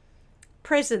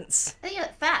 presence. I think you're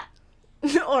fat.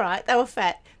 All right, they were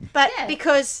fat. But Yeah.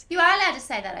 because... You are allowed to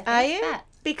say that, I think. Are you? Fat.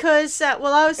 Because,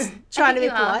 well, I was trying to be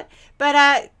you are. polite.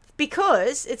 But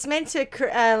because it's meant to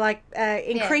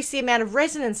increase the amount of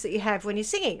resonance that you have when you're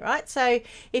singing, right? So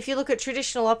if you look at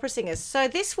traditional opera singers, so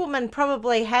this woman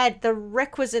probably had the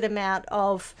requisite amount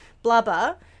of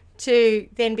blubber to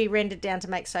then be rendered down to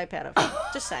make soap out of.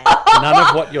 Just saying. none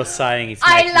of what you're saying is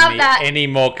I making love me that. any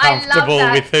more I love comfortable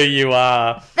that. with who you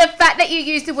are. The fact that you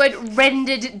use the word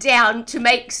rendered down to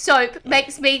make soap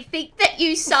makes me think that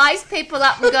you size people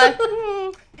up and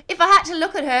go, if I had to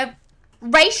look at her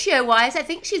ratio-wise, I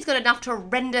think she's got enough to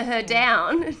render her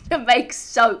down to make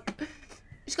soap.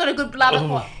 She's got a good blubber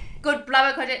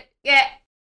content. Yeah.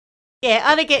 Yeah,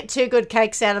 I didn't get two good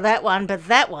cakes out of that one, but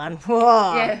that one,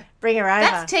 whoa, Yeah. bring her over.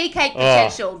 That's tea cake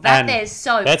potential. That and there's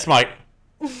soap. That's my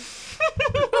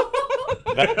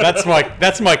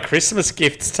that's my Christmas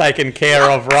gifts taken care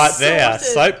of right there.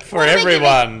 Sorted. Soap for What are we giving?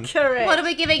 everyone. Correct. What are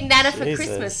we giving Nana for Jesus.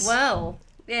 Christmas? Well,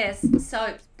 Yes,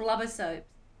 soaps, blubber soaps.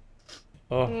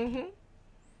 Oh.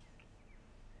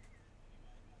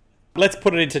 Let's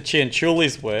put it into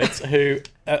Cianciulli's words, who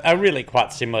are really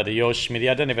quite similar to yours, Schmitty.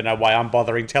 I don't even know why I'm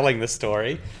bothering telling the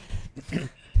story.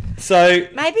 So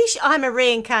Maybe I'm a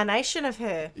reincarnation of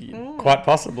her. quite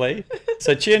possibly.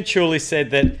 So Cianciulli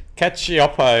said that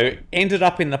Cacioppo ended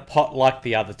up in the pot like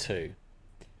the other two.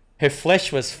 Her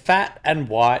flesh was fat and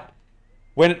white.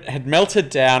 When it had melted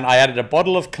down, I added a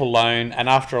bottle of cologne, and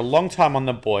after a long time on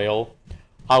the boil,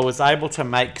 I was able to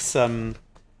make some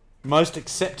most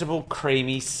acceptable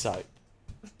creamy soap.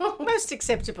 Most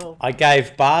acceptable. I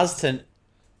gave bars to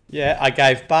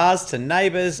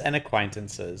neighbours and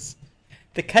acquaintances.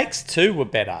 The cakes too were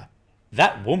better.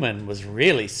 That woman was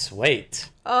really sweet.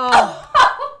 Oh.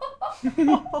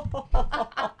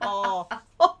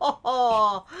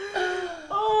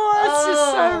 That's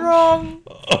just so wrong.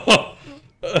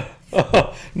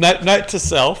 Note to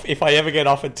self, if I ever get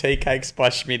offered tea cakes by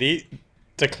Schmitty,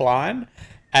 decline.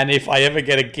 And if I ever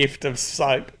get a gift of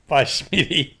soap by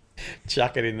Schmitty,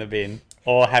 chuck it in the bin.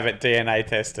 Or have it DNA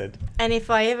tested. And if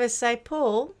I ever say,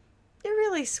 Paul, you're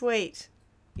really sweet,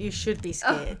 you should be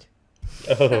scared.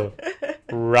 Oh,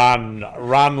 run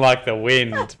like the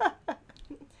wind.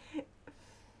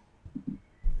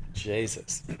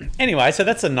 Jesus. Anyway, so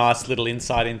that's a nice little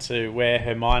insight into where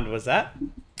her mind was at.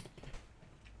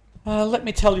 Let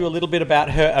me tell you a little bit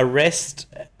about her arrest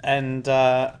and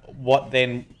what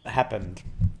then happened.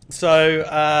 So,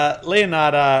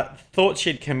 Leonarda thought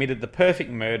she'd committed the perfect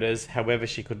murders, however,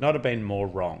 she could not have been more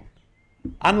wrong.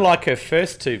 Unlike her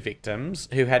first two victims,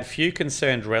 who had few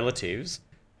concerned relatives,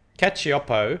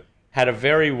 Cacioppo had a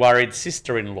very worried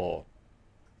sister-in-law.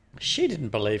 She didn't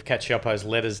believe Cacioppo's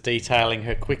letters detailing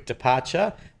her quick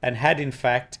departure and had, in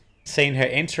fact, seen her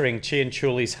entering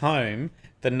Cianciulli's home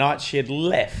the night she had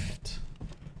left.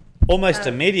 Almost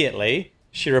immediately,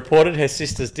 she reported her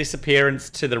sister's disappearance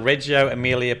to the Reggio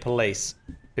Emilia police,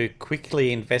 who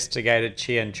quickly investigated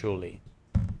Cianciulli.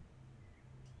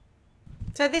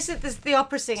 So this is the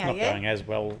opera singer, It's not yeah? going as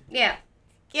well. Yeah.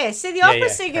 Yeah, see, the opera yeah,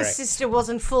 singer's correct. sister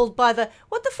wasn't fooled by the,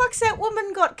 what the fuck's that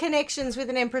woman got connections with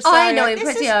an empresario? I know,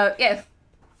 This is Impresio. Yeah.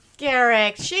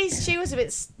 correct. She was a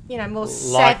bit, more Like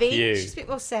savvy. you. She's a bit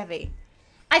more savvy.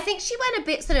 I think she went a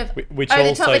bit sort of Which over the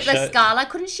also top with show- La Scala.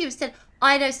 Couldn't she have said,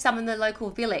 I know someone in the local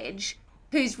village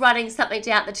who's running something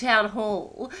down at the town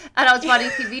hall, and I was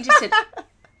wondering if you'd be interested.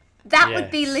 That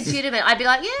would be Yes. legitimate. I'd be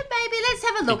like, yeah, maybe let's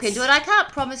have a look into it. I can't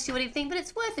promise you anything, but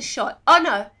it's worth a shot. Oh,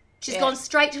 no. She's Yeah. gone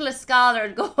straight to La Scala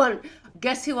and gone,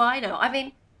 guess who I know? I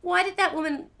mean, why did that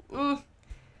woman...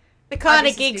 The kind be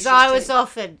of gigs suspicious I was too.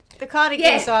 offered. The kind of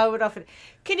Yeah. gigs I would offer.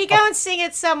 Can you go and sing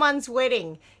at someone's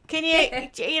wedding? Can you,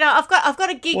 I've got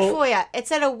a gig Well- for you.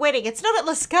 It's at a wedding. It's not at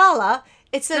La Scala.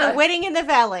 It's at No. a wedding in the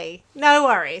valley. No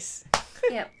worries.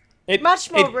 Yeah.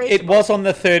 Much more It reasonable. was on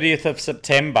the 30th of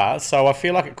September, so I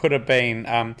feel like it could have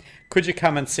been, could you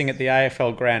come and sing at the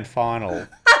AFL Grand Final?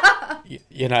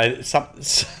 Yeah,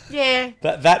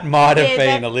 that might have Yeah,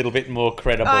 been that- a little bit more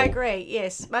credible. I agree.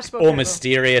 Yes, much more Or credible.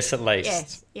 mysterious, at least.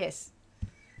 Yes, yes.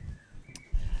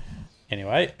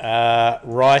 Anyway,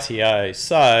 rightio.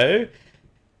 So,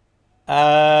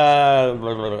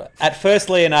 at first,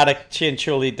 Leonarda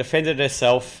Cianciulli defended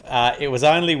herself. It was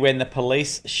only when the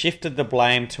police shifted the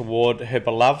blame toward her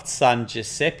beloved son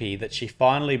Giuseppe that she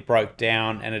finally broke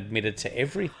down and admitted to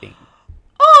everything.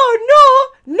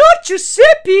 Oh no, not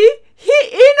Giuseppe.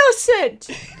 He innocent.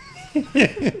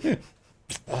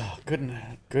 Oh,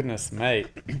 goodness me.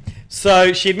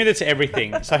 So she admitted to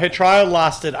everything. So her trial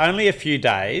lasted only a few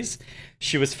days.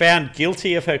 She was found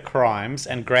guilty of her crimes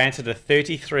and granted a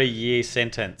 33-year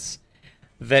sentence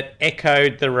that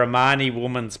echoed the Romani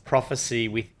woman's prophecy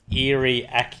with eerie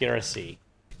accuracy.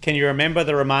 Can you remember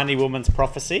the Romani woman's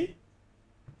prophecy?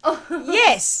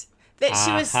 Yes, that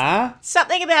she was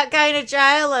something about going to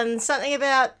jail and something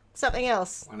about something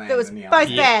else. One hand That was and the both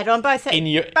other. bad on both In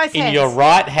your both in hands. your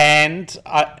right hand,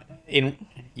 in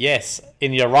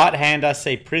your right hand I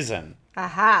see prison.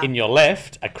 Aha. In your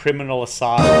left, a criminal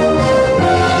asylum.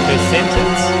 Her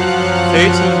sentence,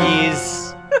 30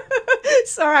 years.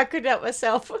 Sorry, I couldn't help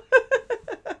myself.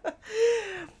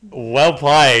 Well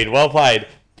played, well played.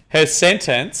 Her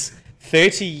sentence,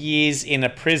 30 years in a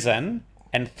prison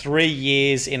and 3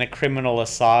 years in a criminal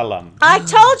asylum. I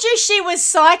told you she was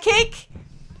psychic.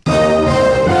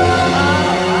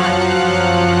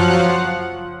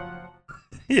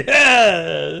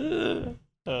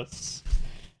 Yes.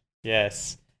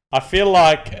 Yes. I feel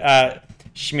like,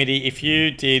 Schmitty, if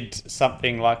you did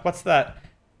something like, what's that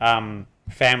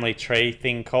family tree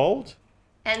thing called?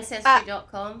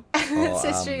 Ancestry.com.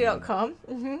 Ancestry.com.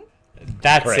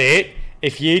 That's Correct. it.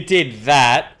 if you did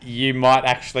that, you might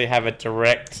actually have a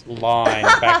direct line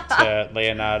back to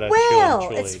Leonardo Well,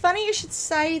 Cianciulli. it's funny you should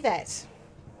say that.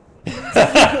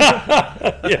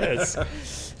 Yes.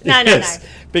 No.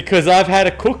 Because I've had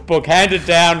a cookbook handed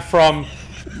down from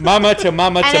mama to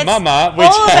mama And to it's mama, which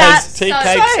all has about tea soap.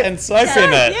 cakes and soap in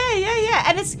it. Yeah.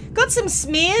 And it's got some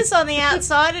smears on the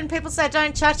outside, and people say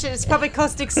don't touch it. It's probably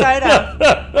caustic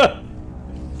soda.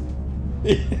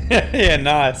 Yeah,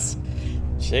 nice.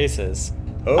 Jesus.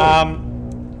 Oh.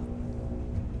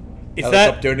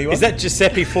 Helicopter, anyone? Is that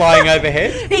Giuseppe flying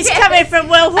overhead? He's coming from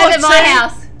World War Over II. my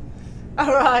house.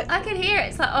 All right. I could hear it.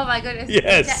 It's like, oh my goodness.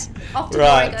 Yes. Off to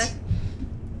Right. Oregon.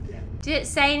 Did it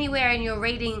say anywhere in your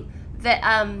reading that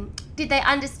did they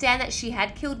understand that she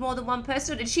had killed more than one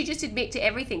person, or did she just admit to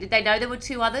everything? Did they know there were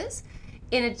two others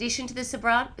in addition to the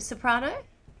soprano?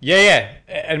 Yeah.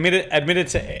 Admitted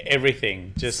to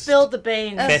everything. Just Spilled the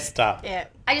beans. fessed up. Yeah.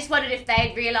 I just wondered if they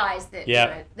had realised that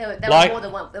Yeah. you know, there Like- were more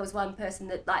than one. There was one person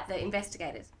that, like the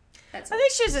investigators. That's I all.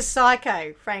 think she was a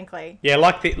psycho, frankly. Yeah,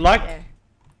 Yeah.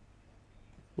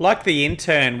 like the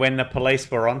intern when the police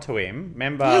were onto him.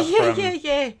 Remember Yeah.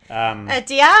 from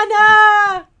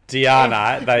Diana!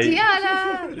 Diana? They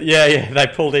Diana yeah, they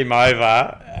pulled him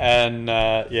over and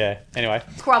anyway.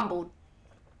 crumbled.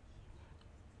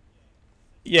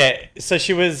 Yeah, so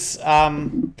she was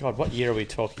God, what year are we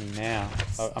talking now?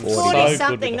 I'm so 40 good with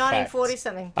something, the 1940 facts.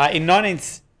 something. In 19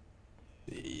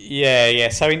 Yeah.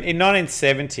 So in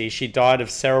 1970 she died of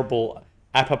cerebral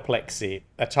apoplexy,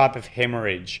 a type of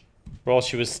hemorrhage, while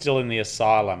she was still in the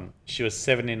asylum. She was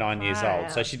 79 years Wow.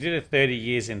 old. So she did her 30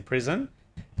 years in prison,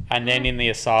 and then in the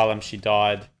asylum she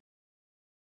died.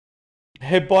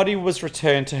 Her body was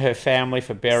returned to her family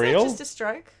for burial. Is that just a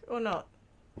stroke or not?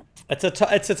 It's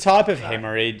a type of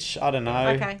hemorrhage. I don't know.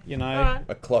 Okay. You know, All right.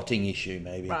 A clotting issue,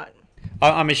 maybe. Right.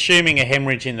 I'm assuming a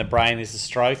hemorrhage in the brain is a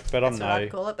stroke, but That's I'm what no.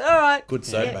 I'd call it. But all right. Good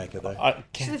soap Yeah. maker, though. I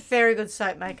She's a can, very good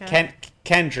soap maker.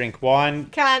 can drink wine.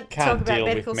 Can't talk about deal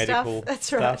medical with stuff. medical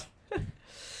That's right. stuff.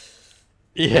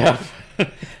 Yeah.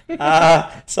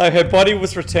 So her body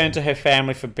was returned to her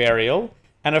family for burial,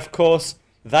 and of course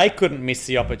they couldn't miss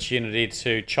the opportunity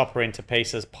to chop her into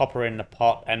pieces, pop her in the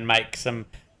pot, and make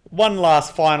one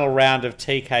last final round of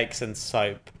tea cakes and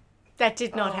soap. That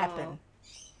did not happen.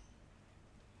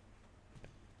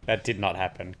 That did not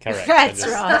happen. Correct. That's I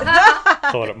just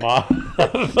right. Thought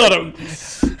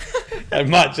it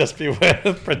might just be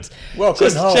worth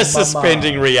Welcome home, just Mama.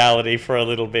 suspending reality for a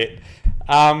little bit.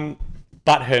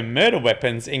 But her murder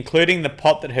weapons, including the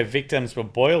pot that her victims were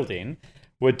boiled in,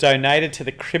 were donated to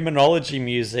the Criminology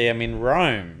Museum in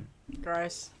Rome.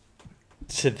 Gross.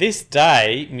 To this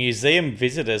day, museum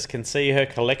visitors can see her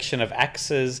collection of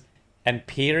axes and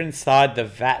peer inside the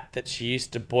vat that she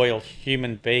used to boil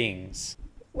human beings.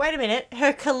 Wait a minute.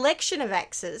 Her collection of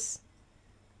axes.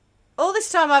 All this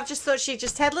time I've just thought she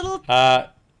just had a little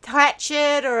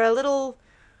hatchet or a little,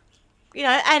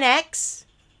 an axe.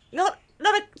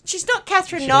 She's not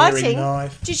Catherine Sharing Knighting.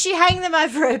 knife. Did she hang them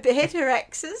over her bed, her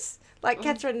axes? Like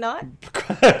Catherine Knight?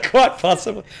 Quite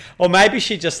possibly. Or maybe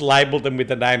she just labelled them with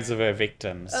the names of her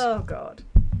victims. Oh, God.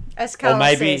 As Or Carl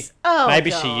maybe says. Oh,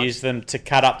 maybe God. she used them to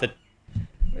cut up the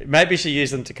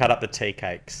tea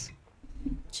cakes.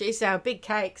 Jeez, they were big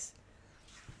cakes.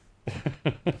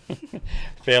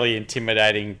 Fairly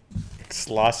intimidating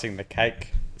slicing the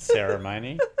cake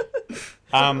ceremony.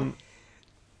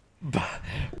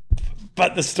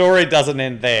 But the story doesn't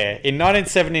end there. In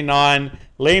 1979,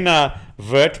 Lena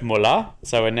Wertmuller,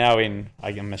 so we're now in,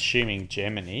 I'm assuming,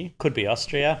 Germany, could be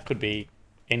Austria, could be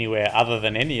anywhere other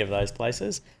than any of those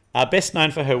places, best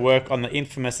known for her work on the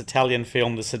infamous Italian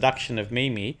film The Seduction of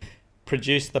Mimi,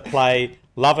 produced the play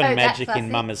Love and Oh, that Magic in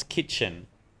classic. Mama's Kitchen,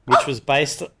 which was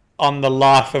based on the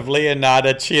life of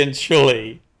Leonardo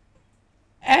Cianciulli.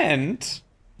 And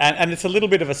it's a little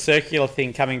bit of a circular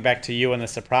thing coming back to you and The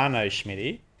Sopranos,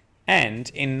 Schmitty. And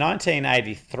in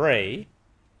 1983,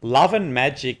 Love and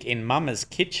Magic in Mama's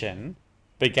Kitchen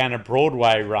began a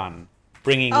Broadway run,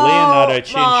 bringing Leonardo my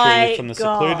Cianciulli from the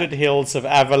God. secluded hills of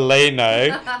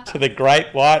Avellino to the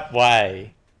Great White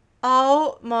Way.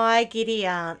 Oh, my giddy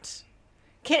aunt.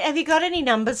 Have you got any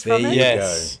numbers from There it? you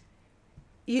Yes.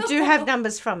 You do have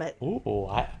numbers from it. Ooh,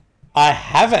 I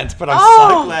haven't, but I'm Oh.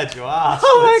 so glad you asked.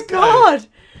 Oh, my Let's go. God.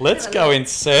 Let's go in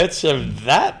search of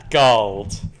that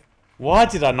gold. Why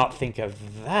did I not think of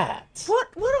that? What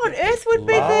on earth would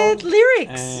be Love the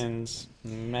lyrics? And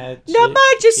magic. Not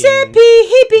by Giuseppe, in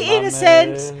he'd be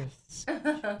innocent.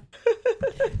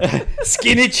 Mama's-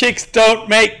 Skinny chicks don't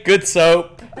make good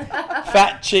soap.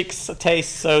 Fat chicks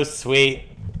taste so sweet.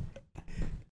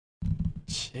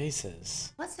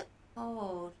 Jesus. What's it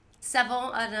called?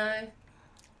 Savant, I don't know.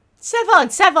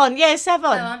 Savon, yeah,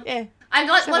 Savon. Savon. Yeah. I'm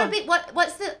like, Savon.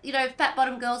 what's the, fat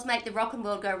bottom girls make the rock and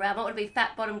world go round. What would it be?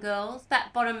 Fat bottom girls,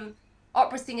 fat bottom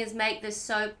opera singers make the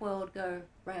soap world go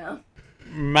round.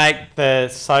 Make the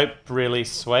soap really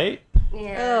sweet.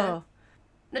 Yeah. Oh.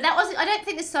 No, that wasn't. I don't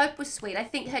think the soap was sweet. I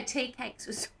think her tea cakes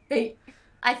were sweet.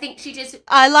 I think she just.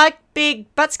 I like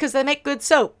big butts because they make good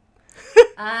soap.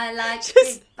 I like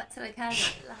Just- big butts and I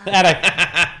can't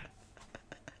lie.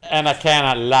 And I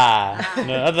cannot lie.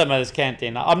 No, other mothers can't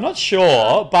deny. I'm not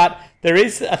sure, but there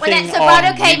is a When thing that soprano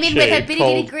on came in with her YouTube bitty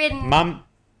bitty called grin. Mum.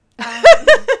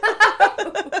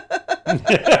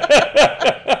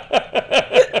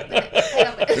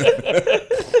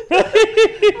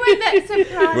 When that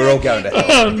soprano We're all going to came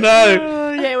hell. Oh no!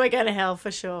 Oh, yeah, we're going to hell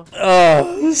for sure.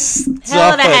 Oh, stop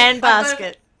Hell in a it.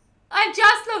 handbasket. I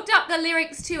just looked up the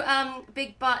lyrics to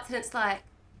Big Butts, and it's like,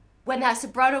 when that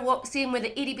soprano walks in with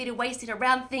an itty bitty waisted a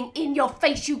round thing in your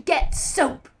face, you get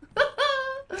soap.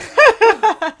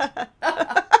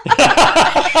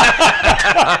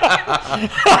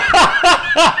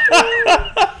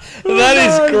 That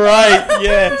is great.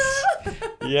 Yes,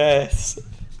 yes,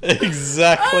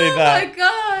 exactly Oh that.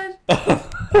 my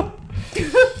god.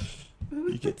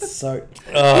 You get so.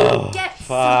 Oh, Get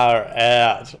far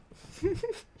out.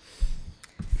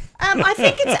 I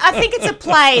think it's a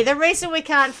play. The reason we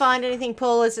can't find anything,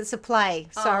 Paul, is it's a play.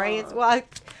 Sorry, it's, well,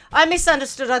 I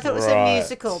misunderstood. I thought it was Right. a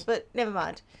musical, but never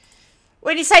mind.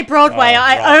 When you say Broadway, Oh,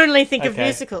 I right. only think of Okay.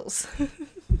 musicals.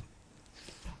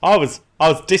 I was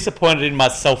disappointed in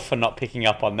myself for not picking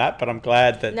up on that, but I'm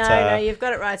glad that No, you've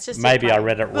got it right. It's just a maybe play. I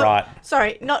read it Well, right.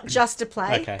 Sorry, not just a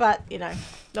play, Okay. but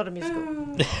not a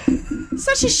musical.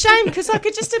 Such a shame because I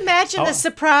could just imagine the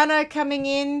soprano coming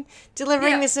in,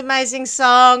 delivering Yeah. this amazing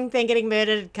song, then getting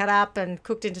murdered, cut up, and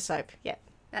cooked into soap. Yeah,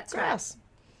 That's right. gross.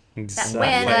 That's Exactly.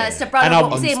 when a And soprano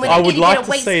walks in with I an would itty like bitty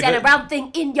to waist see and a that. round thing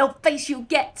in your face, you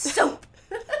get soap.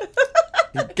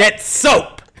 Get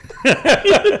soap.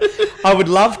 I would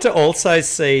love to also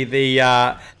see the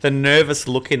nervous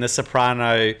look in the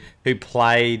soprano who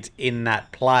played in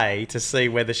that play to see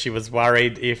whether she was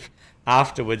worried if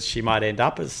afterwards she might end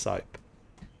up as soap.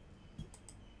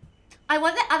 I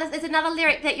want that. There's another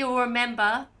lyric that you'll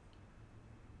remember.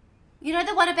 You know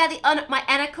the one about my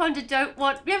anaconda don't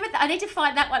want. Remember that? I need to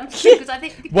find that one because I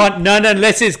think. What? None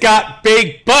unless it's got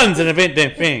big buns and a bit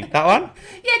thing. That one?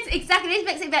 Yeah, it's exactly. It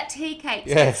makes it about tea cakes.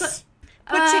 Yes.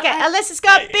 What's it got? Unless it's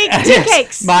got big tea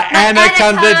cakes. My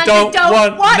anaconda don't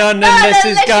want none unless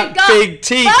it's got big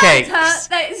tea cakes.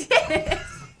 Yes.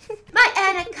 My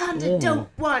anaconda don't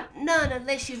want none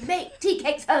unless you make tea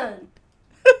cakes, hun.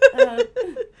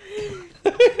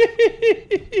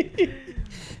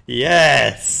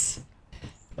 Yes.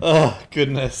 Oh,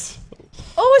 goodness.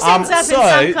 Always ends up in so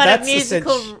some kind of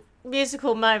that's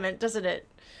musical moment, doesn't it?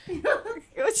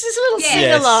 It's just a little Yes.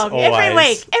 sing along Yes, every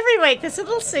always. week. Every week there's a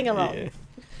little sing along.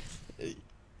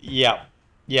 Yeah.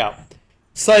 Yeah.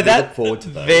 So that look forward to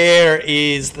those. there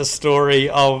is the story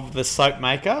of the soap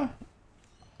maker.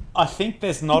 I think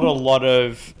there's not a lot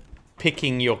of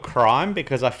picking your crime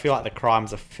because I feel like the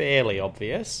crimes are fairly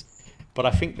obvious, but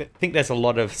I think there's a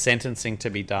lot of sentencing to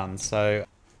be done. So,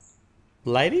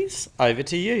 ladies, over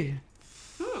to you.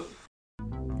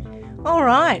 All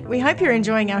right, we hope you're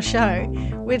enjoying our show.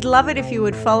 We'd love it if you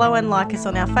would follow and like us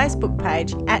on our Facebook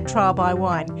page at Trial by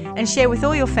Wine and share with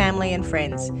all your family and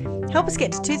friends. Help us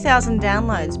get to 2,000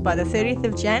 downloads by the 30th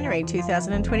of January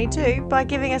 2022 by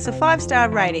giving us a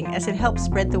 5-star rating as it helps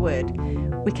spread the word.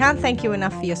 We can't thank you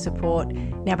enough for your support.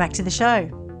 Now back to the show.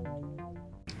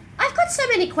 I've got so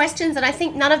many questions, and I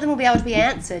think none of them will be able to be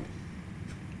answered.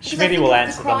 Because I Schmitty think will the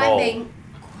answer them crime all. being-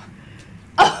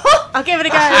 I'll give it a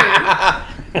go.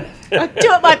 I'll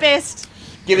do it my best.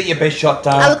 Give it your best shot,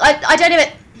 Oh, Dale. look, I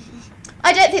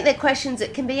don't think they're questions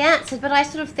that can be answered, but I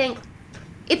sort of think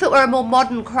if it were a more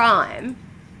modern crime,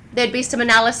 there'd be some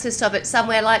analysis of it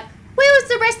somewhere like, where was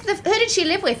the rest of who did she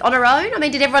live with? On her own? I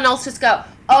mean, did everyone else just go,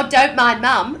 oh, don't mind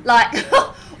mum, like,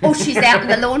 or she's out in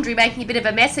the laundry making a bit of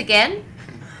a mess again?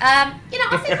 I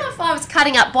think if I was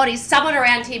cutting up bodies, someone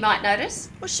around here might notice.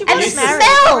 Well, she And was the married.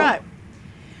 smell! Right.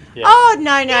 Yeah. Oh,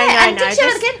 no. and did she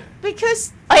have it again?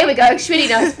 Because Oh, here we go. Schmitty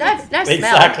knows. No smell.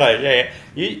 Exactly. Yeah.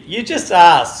 You just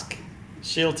ask.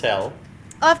 She'll tell.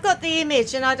 I've got the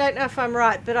image, and I don't know if I'm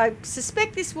right, but I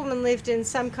suspect this woman lived in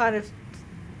some kind of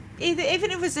even if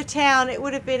it was a town, it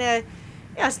would have been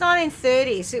it's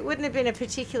 1930s. It wouldn't have been a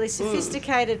particularly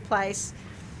sophisticated place,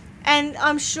 and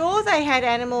I'm sure they had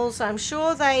animals. I'm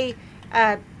sure they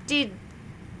did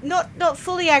not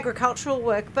fully agricultural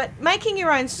work, but making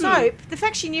your own soap. The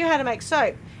fact she knew how to make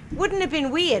soap wouldn't have been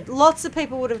weird. Lots of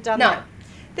people would have done No. that.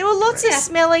 There were lots of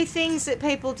smelly things that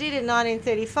people did in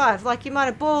 1935. Like you might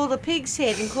have boiled a pig's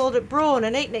head and called it brawn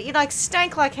and eaten it. You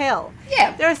stank like hell.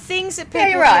 Yeah. There are things that people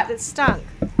you're right. did that stunk.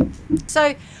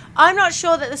 So I'm not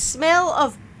sure that the smell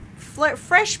of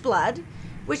fresh blood,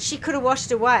 which she could have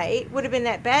washed away, would have been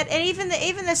that bad. And even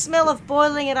the smell of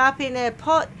boiling it up in a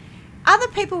pot, other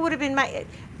people would have been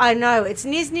I know, it's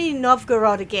Nizhny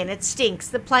Novgorod again. It stinks.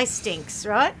 The place stinks,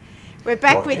 right? We're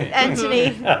back with Anthony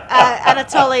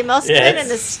Anatoly Moskvin and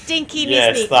the stinky Nizhny.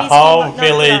 Yes, the whole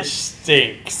village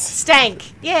stinks. Stank,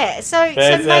 yeah. So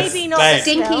maybe not the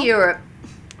Stinky smell. Europe.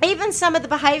 Even some of the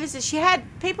behaviours that she had,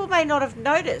 people may not have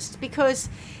noticed, because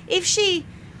if she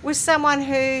was someone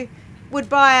who would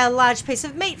buy a large piece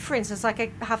of meat, for instance,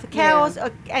 like half a cow,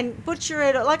 and butcher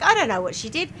it, or I don't know what she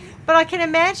did, but I can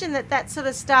imagine that sort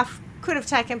of stuff could have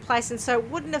taken place, and so it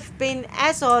wouldn't have been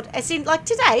as odd as in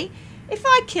today. If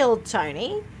I killed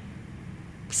Tony,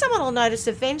 someone will notice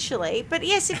eventually. But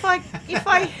yes, if I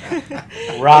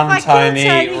run,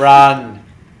 Tony, run.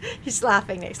 He's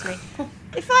laughing next to me.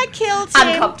 If I killed him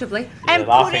Uncomfortably. and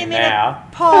put him in a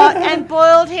pot and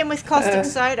boiled him with caustic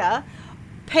soda,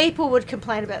 people would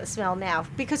complain about the smell now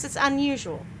because it's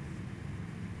unusual.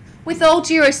 With all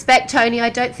due respect, Tony,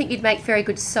 I don't think you'd make very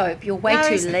good soap. You're way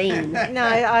too lean. No,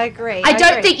 I agree. I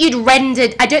don't think you'd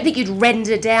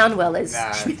render down well as.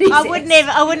 No. I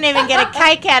wouldn't even get a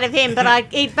cake out of him,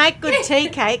 but he'd make good tea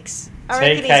cakes.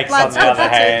 Tea cakes on the other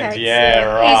hand,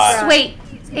 yeah, right.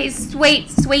 He's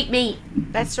sweet meat.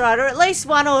 That's right, or at least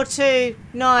one or two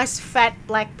nice fat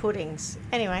black puddings.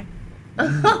 Anyway.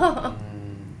 Red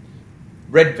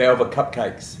velvet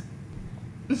cupcakes.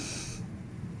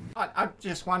 I'm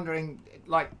just wondering,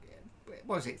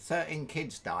 was it 13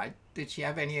 kids died? Did she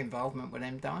have any involvement with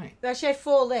them dying? No, she had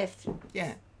 4 left.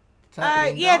 Yeah.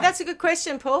 That's a good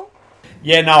question, Paul.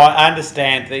 Yeah, no, I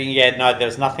understand.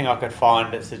 There's nothing I could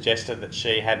find that suggested that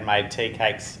she had made tea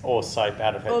cakes or soap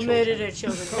out of her children. Or murdered her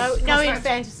children. No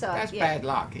infanticide. That's bad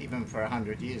luck, even for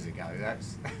 100 years ago.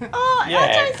 That's.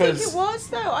 I don't think it was,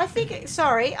 though. I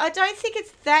don't think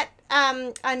it's that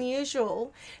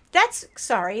unusual.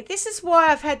 This is why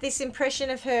I've had this impression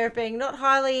of her being not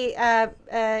highly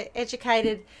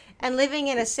educated and living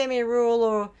in a semi-rural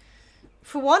or,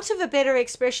 for want of a better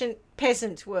expression,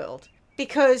 peasant world.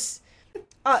 Because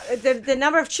the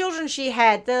number of children she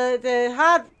had,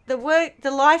 the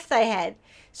life they had,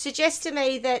 suggests to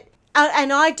me that,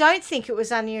 and I don't think it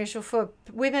was unusual for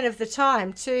women of the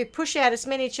time to push out as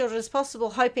many children as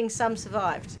possible, hoping some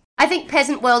survived. I think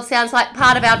peasant world sounds like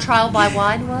part of our trial by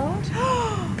wine world.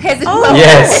 Peasant world.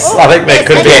 Yes, I think there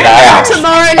could be an out.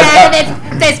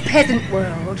 Tomorrowland, there's peasant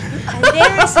world. And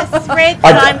there is a thread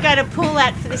that I'm going to pull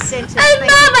out for this sentence. Oh, Mum,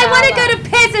 I want to go to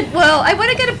peasant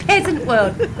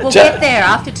world. We'll get there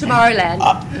after Tomorrowland.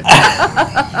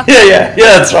 Yeah,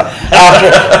 that's right.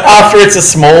 After it's a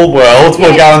small world,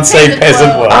 we'll go and see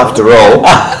peasant world. After all.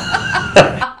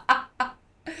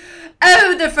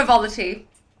 Oh, the frivolity.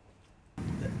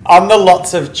 On the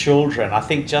lots of children, I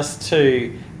think just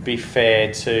to be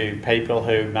fair to people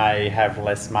who may have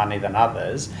less money than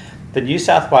others, the New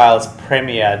South Wales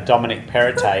Premier, Dominic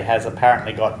Perrottet, has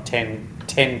apparently got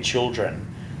 10 children,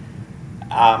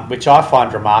 which I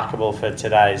find remarkable for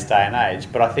today's day and age.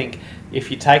 But I think if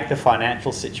you take the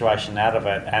financial situation out of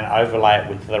it and overlay it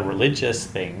with the religious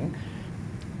thing,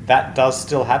 that does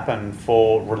still happen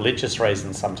for religious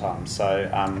reasons sometimes. So,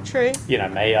 True. You know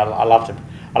me, I love to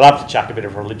chuck a bit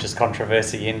of religious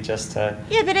controversy in just to...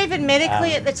 Yeah, but even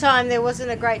medically at the time, there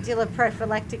wasn't a great deal of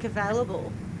prophylactic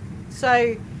available.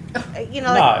 So,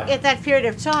 at that period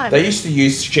of time... They used to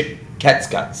use cat's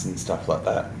guts and stuff like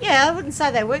that. Yeah, I wouldn't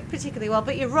say they worked particularly well,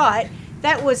 but you're right.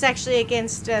 That was actually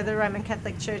against the Roman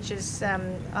Catholic Church's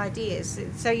ideas.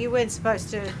 So you weren't supposed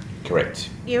to... Correct.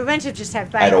 You were meant to just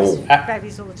have At all.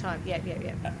 babies all the time. Yeah.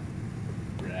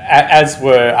 As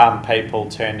were people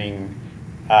turning...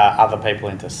 other people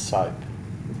into soap.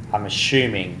 I'm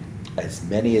assuming. As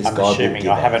many as God will give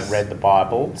I haven't us. read the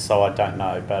Bible, so I don't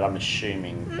know, but I'm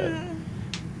assuming that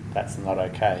that's not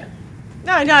okay.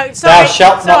 No, sorry. Thou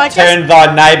shalt not turn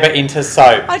thy neighbour into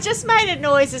soap. I just made a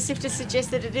noise as if to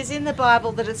suggest that it is in the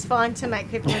Bible that it's fine to make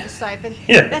people into soap, and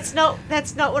that's not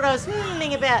what I was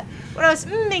mmming about. What I was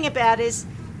mmming about is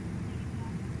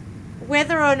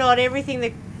whether or not everything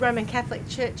the Roman Catholic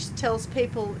Church tells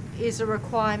people is a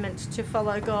requirement to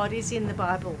follow God is in the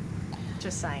Bible.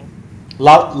 Just saying.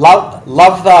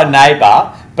 Love thy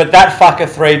neighbour, but that fucker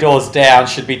 3 doors down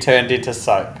should be turned into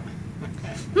soap.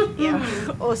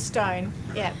 Yeah, or stone.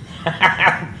 Yeah.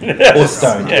 Or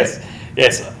stone. Yes.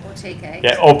 Or TK.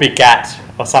 Yeah, or begat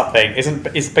or something.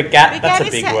 Is begat? That's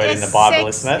a big word in the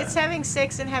Bible, sex, isn't it? It's having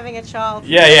sex and having a child.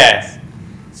 Yeah.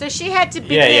 So she had to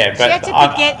Yeah, beget. but she had to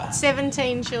I- beget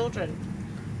 17 children.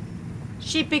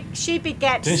 She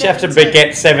begat. Didn't she have to 17.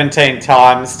 beget 17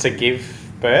 times to give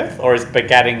birth, or is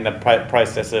begatting the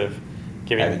process of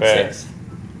giving Having birth? sex.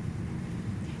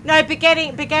 No,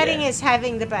 begetting Yeah. is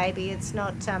having the baby. It's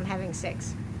not having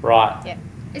sex. Right. Yeah.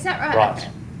 Is that right? Right.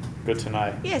 Good to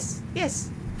know. Yes.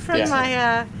 From Yeah.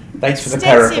 my Thanks for the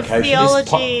extensive clarification.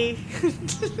 theology.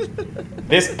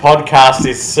 This podcast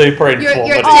is super You're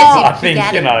informative. extensive I think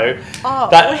begatting.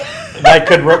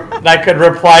 that they could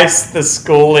replace the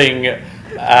schooling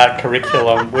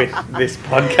curriculum with this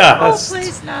Oh, podcast.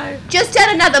 please no. Just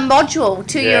add another module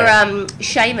to Yeah. your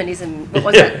shamanism. What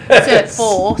was it? Cert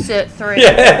 4, Cert 3.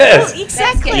 Yes. Well,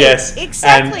 exactly. Yes.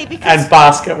 Exactly. And, because and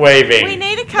basket weaving. we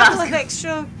need a couple of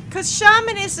extra, because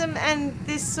shamanism and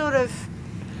this sort of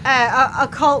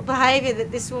occult behaviour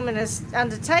that this woman is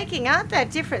undertaking aren't that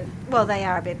different. Well, they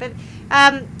are a bit, but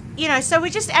so we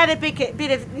just add a bit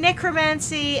of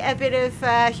necromancy, a bit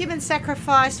of human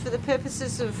sacrifice for the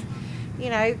purposes of,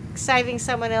 saving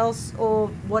someone else or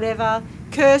whatever,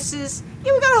 curses.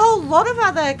 Yeah, we've got a whole lot of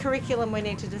other curriculum we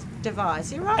need to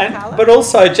devise. You're right, Carla. But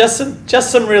also just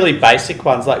some really basic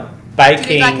ones like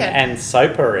baking like a- and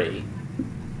soapery.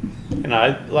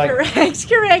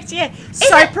 Correct, yeah.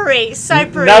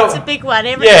 Soapery, No. it's a big one.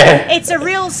 Yeah. It's a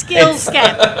real skills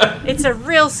gap. It's a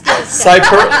real skills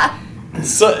gap. There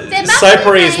must be a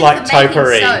Soapery is name like for making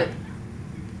topiary. soap.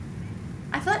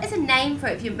 I thought there's a name for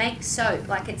it if you make soap.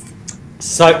 Like it's.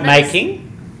 Soap making.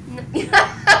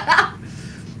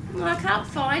 Well, I can't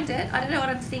find it. I don't know what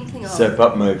I'm thinking of. Soap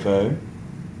up, mofo.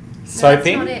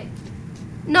 Soaping. No, that's not it.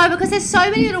 No, because there's so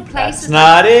many little That's places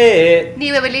not it.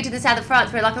 near where we lived in the south of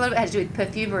France where like a lot of it had to do with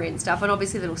perfumery and stuff, and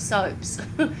obviously little soaps.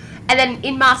 And then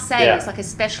in Marseille, Yeah. it's like a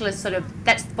specialist sort of.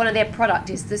 That's one of their product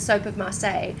is the soap of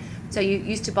Marseille. So you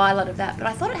used to buy a lot of that, but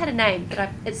I thought it had a name, but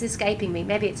it's escaping me.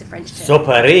 Maybe it's a French term.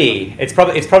 Soapery. It's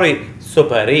probably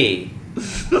soapery.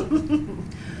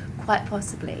 Quite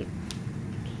possibly.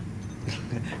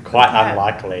 Quite Okay.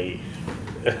 unlikely.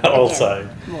 Also.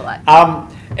 Again, more like.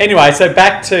 Anyway, so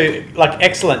back to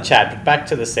excellent chat. But back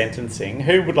to the sentencing.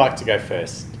 Who would like to go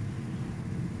first?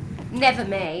 Never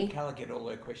me. Can I get all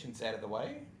her questions out of the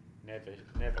way? Never.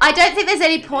 I don't think there's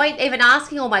any point even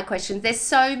asking all my questions. There's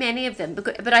so many of them.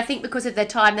 But I think because of the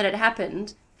time that it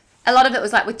happened, a lot of it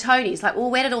was like with Tony. It's like,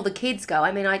 well, where did all the kids go?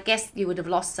 I mean, I guess you would have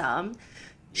lost some.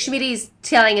 Schmitty's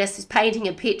telling us, is painting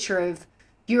a picture of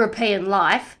European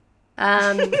life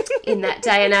in that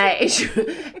day and age.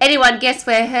 Anyone guess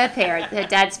where her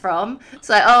dad's from? It's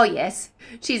like, oh, yes.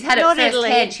 She's had it Not first Italy.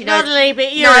 hand. She knows. Not Italy, but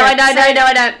No, Europe.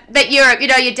 I know. But Europe,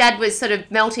 your dad was sort of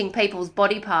melting people's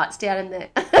body parts down in the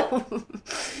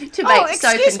to make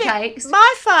soap and cakes.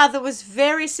 My father was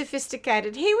very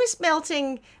sophisticated. He was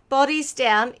melting bodies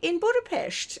down in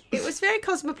Budapest. It was very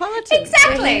cosmopolitan.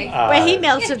 Exactly. Where he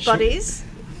melted bodies.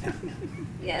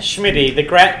 Yes. Schmitty, the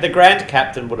grand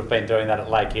captain would have been doing that at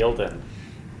Lake Eildon.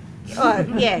 Oh,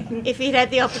 yeah. If he'd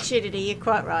had the opportunity, you're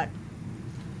quite right.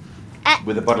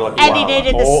 With a bottle of And he guava.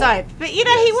 needed the Or- soap. But, he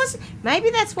was... Maybe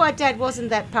that's why Dad wasn't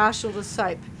that partial to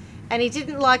soap. And he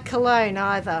didn't like cologne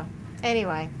either.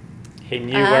 Anyway. He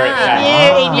knew where it Ah. came.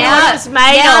 Yeah, he knew what it was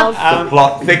made Now- of. The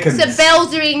plot thickens. So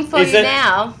bells ring for Is you it-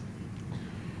 now.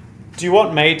 Do you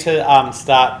want me to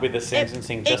start with the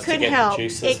sentencing It just to could get help. the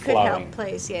juices It could flowing? help,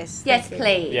 please. Yes. Yes, thank you.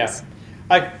 please.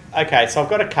 Yeah. Okay, so I've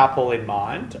got a couple in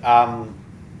mind.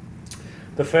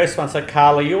 The first one, so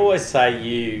Carla, you always say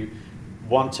you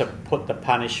want to put the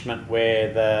punishment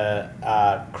where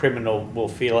the criminal will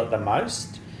feel it the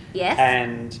most. Yes.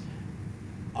 And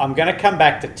I'm going to come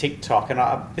back to TikTok, and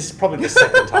this is probably the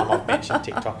second time I've mentioned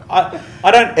TikTok. I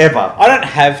don't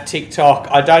have TikTok.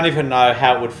 I don't even know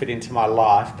how it would fit into my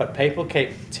life, but people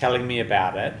keep telling me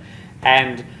about it.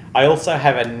 And I also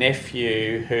have a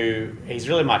nephew who, he's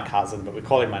really my cousin, but we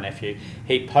call him my nephew.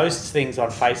 He posts things on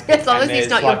Facebook. As long as and he's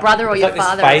there's not your brother or it's your like this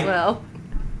father as well.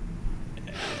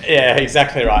 Yeah,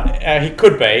 exactly right. He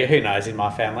could be. Who knows? In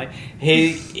my family,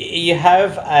 you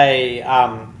have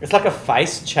a it's like a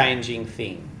face changing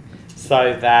thing,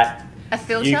 so that A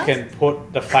filter? you can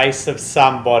put the face of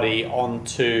somebody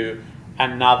onto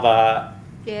another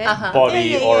Yeah. Uh-huh.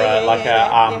 body or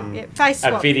a Face a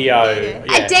swap. video. Yeah,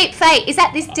 yeah. A deep fake. Is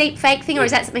that this deep fake thing or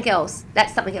is that something else?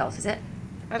 That's something else, is it?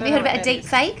 I Have don't you heard know about a what that deep is.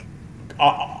 fake?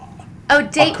 I Oh, a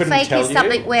deep couldn't fake tell is you.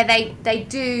 something where they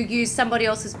do use somebody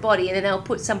else's body and then they'll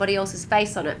put somebody else's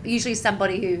face on it. Usually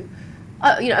somebody who,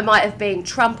 it might have been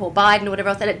Trump or Biden or whatever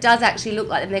else, and it does actually look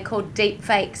like them. They're called deep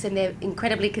fakes and they're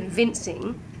incredibly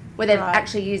convincing where they've Right.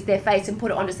 actually used their face and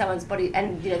put it onto someone's body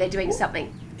and, they're doing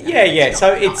something. Yeah.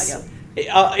 So No it's idea.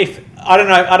 if I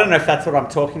don't know if that's what I'm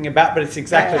talking about, but it's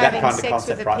exactly that Having kind of sex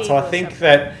concept, with a right? pig So I or think something.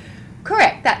 that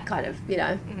Correct. That kind of, Oh,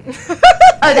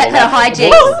 that kind of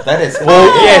hijinks. That is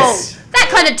yes. That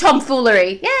kind of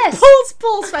tomfoolery. Yes.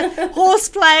 Paul's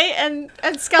horseplay and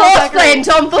skullduggery. Horseplay and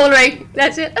tomfoolery.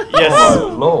 That's it. Yes.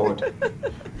 Oh Lord.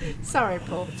 Sorry,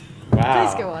 Paul. Wow.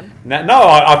 Please go on. No,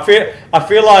 I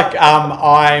feel like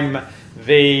I'm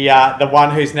the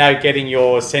one who's now getting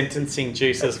your sentencing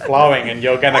juices flowing, and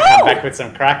you're going to come back with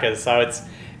some crackers. So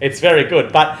it's very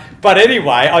good. But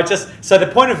anyway, so the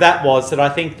point of that was that I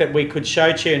think that we could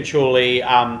show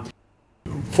Chianchuli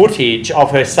footage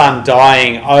of her son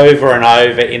dying over and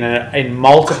over in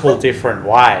multiple different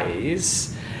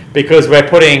ways, because we're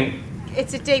putting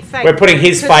It's a deep fake. We're putting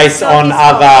his Because face it's not on his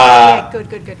fault. other- Yeah,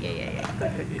 good. Yeah.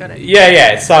 Good. Got it.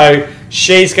 Yeah. So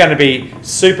she's going to be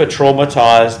super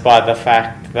traumatized by the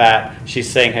fact that she's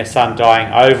seeing her son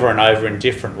dying over and over in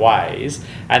different ways,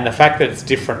 and the fact that it's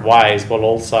different ways will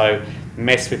also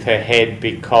mess with her head,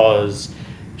 because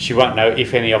she won't know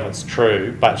if any of it's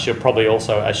true, but she'll probably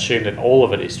also assume that all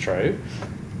of it is true.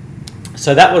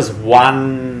 So that was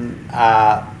one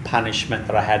punishment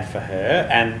that I had for her,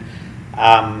 and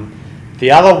the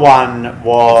other one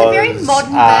was It's a very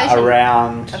modern version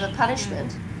around. of a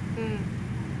punishment.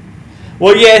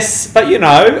 Well, yes, but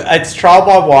it's trial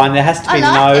by wine. There has to I be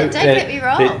like it. Don't get me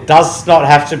wrong. It does not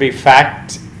have to be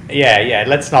fact. Yeah.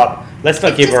 Let's not It's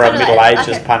give just her a kinda Middle like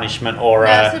Ages a- punishment or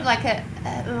No, it's a. sort of like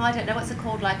I don't know what's it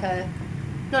called, like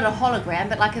not a hologram,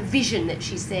 but like a vision that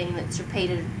she's seeing that's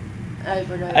repeated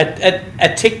over and over.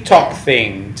 A TikTok Yeah.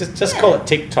 thing. Just call it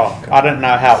TikTok. I don't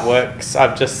know how it works.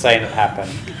 I've just seen it happen.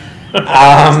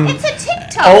 It's a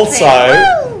TikTok also-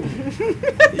 thing.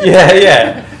 Woo!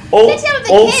 Yeah. Sit down with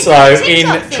the Also kids,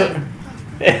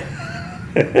 in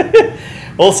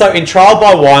also in trial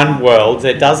by wine world,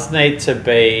 there does need to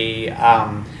be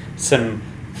some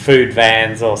food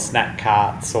vans or snack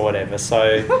carts or whatever.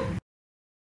 So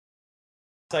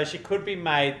she could be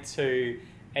made to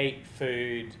eat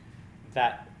food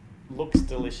that looks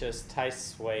delicious,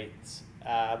 tastes sweet,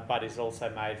 but is also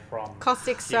made from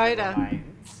Caustic human soda.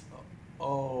 remains.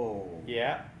 Oh.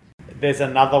 Yeah. There's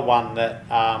another one that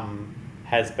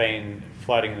has been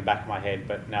floating in the back of my head,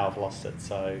 but now I've lost it.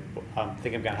 So I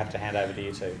think I'm going to have to hand over to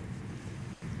you two.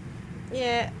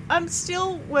 Yeah, I'm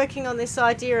still working on this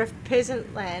idea of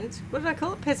peasant land. What did I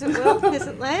call it? Peasant world?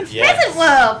 Peasant land? Yes. Peasant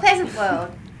world.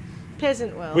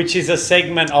 Peasant world. Which is a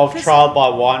segment of Peasant- Trial by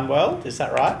Wine World, is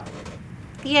that right?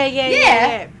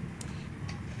 Yeah.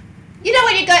 You know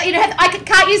when you go,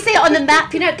 can't you see it on the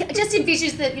map? It just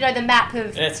envisions the map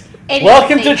of. It's Any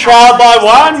Welcome theme to park. Trial by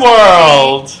Wine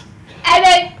World. And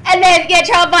then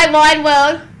Trial by Wine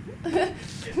World.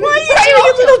 Why are you doing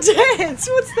a little dance?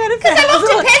 What's that about? I'm off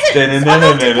to peasant. I'm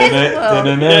off to peasant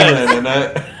world.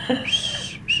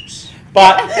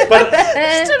 But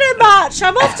It's too much.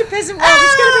 I'm off to peasant world.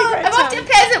 It's going to be a great I'm off to time.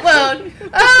 peasant world.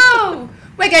 Oh,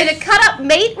 we're going to cut up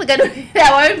meat. We're going to do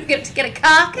our own. We're going to get a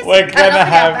carcass. We're and cut gonna it up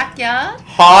have- in our backyard.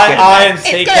 high iron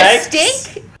tea It's going to cakes.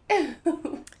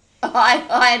 stink.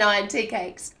 Iron tea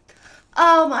cakes.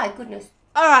 Oh my goodness.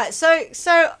 All right,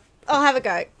 so I'll have a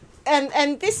go.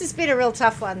 And this has been a real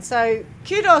tough one. So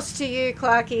kudos to you,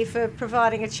 Clarkie, for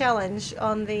providing a challenge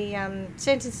on the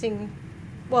sentencing.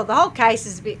 Well, the whole case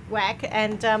is a bit whack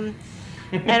and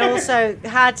also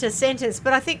hard to sentence.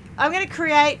 But I think I'm going to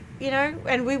create,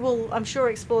 and we will, I'm sure,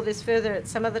 explore this further at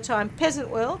some other time, Peasant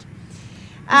World.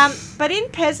 But in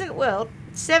Peasant World,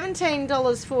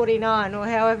 $17.49 or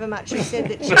however much you said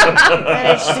that you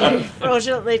managed to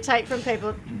fraudulently take from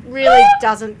people really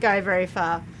doesn't go very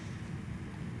far.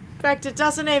 In fact, it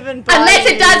doesn't even buy Unless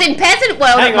it you- does in peasant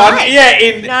world, Hang it on, might. yeah,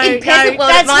 In peasant world,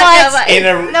 that's it might why go it's- away. in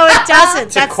a No, it doesn't.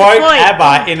 to That's quote the point.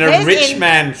 ABBA, in a Pes- rich in-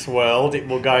 man's world, it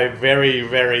will go very,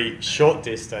 very short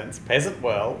distance. Peasant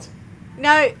world.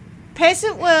 No,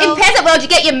 Peasant In World. peasant world, you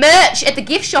get your merch at the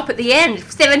gift shop at the end.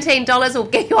 $17 will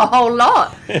get you a whole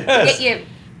lot. You get your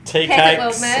Tea Peasant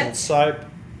world cakes merch. and soap.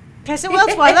 Peasant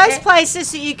World's one of those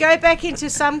places that you go back into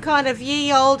some kind of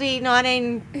ye olde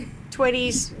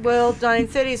 1920s world,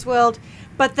 1930s world,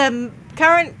 but the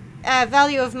current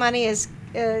value of money is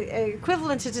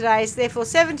equivalent to today's, therefore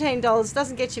 $17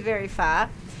 doesn't get you very far.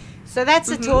 So that's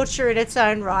a torture in its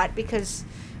own right, because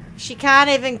she can't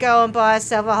even go and buy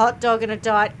herself a hot dog and a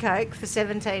Diet Coke for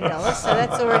 $17, so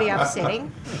that's already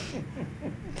upsetting.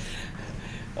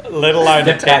 Let alone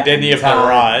attend any of the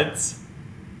rides.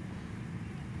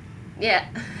 yeah.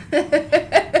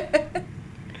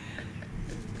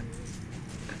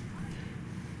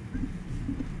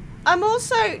 I'm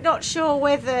also not sure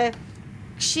whether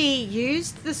she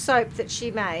used the soap that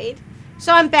she made.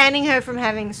 So I'm banning her from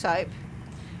having soap.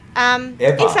 Ever.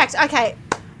 In fact, okay,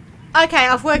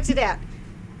 I've worked it out.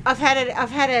 I've had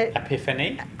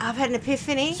Epiphany. an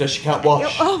epiphany. So she can't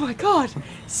wash. Oh my god,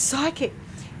 psychic!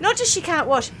 Not just she can't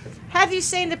wash. Have you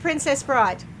seen The Princess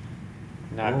Bride?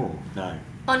 No. Oh, no.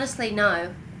 Honestly,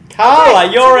 no. Carla,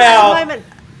 Okay, you're so this is the our moment.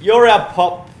 you're our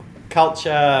pop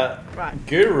culture Right.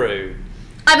 guru.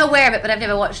 I'm aware of it, but I've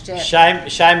never watched it.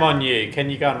 Shame on you. Can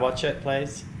you go and watch it,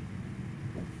 please?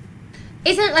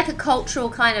 Isn't it like a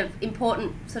cultural kind of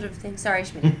important sort of thing? Sorry,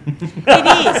 Schmidt. It is.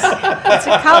 It's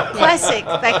a cult classic.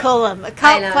 They call them a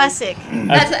cult know. classic.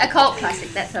 That's a cult classic.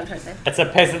 That's what I'm trying to say. It's a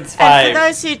peasant's And for fave.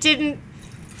 those who didn't,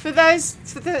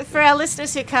 for our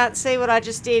listeners who can't see what I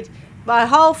just did, my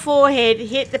whole forehead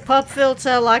hit the pop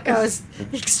filter like I was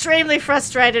extremely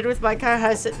frustrated with my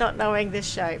co-host at not knowing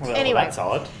this show. Well, Anyway, that's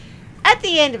odd. at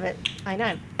the end of it, I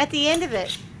know. At the end of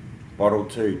it, Bottle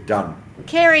 2, done.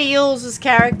 Carrie Yules'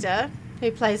 character,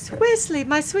 who plays Wesley,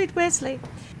 my sweet Wesley,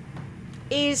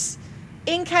 is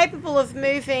incapable of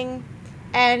moving,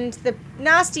 and the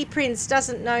nasty prince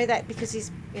doesn't know that because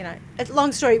he's, a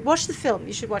long story. Watch the film.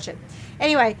 You should watch it.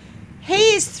 Anyway,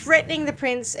 he is threatening the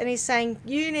prince, and he's saying,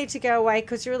 you need to go away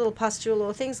because you're a little pustule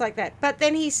or things like that. But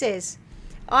then he says,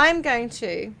 I'm going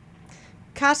to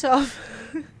cut off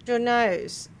your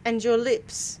nose and your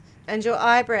lips and your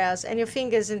eyebrows and your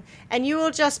fingers, and you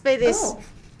will just be this, Oh.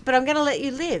 but I'm going to let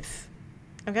you live.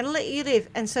 I'm going to let you live.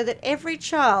 And so that every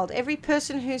child, every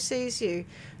person who sees you,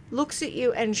 looks at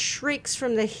you and shrieks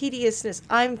from the hideousness.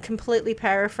 I'm completely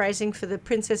paraphrasing for the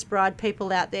Princess Bride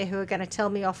people out there who are going to tell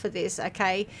me off for this,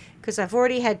 okay? Because I've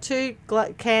already had 2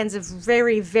 cans of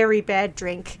very, very bad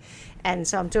drink, and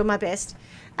so I'm doing my best.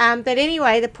 But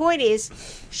anyway, the point is,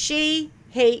 she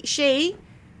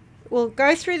will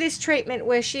go through this treatment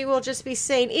where she will just be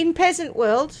seen in peasant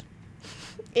world,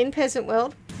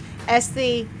 as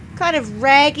the kind of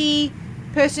raggy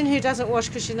person who doesn't wash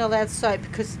because she's not allowed soap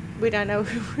because we don't know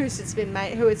who it's been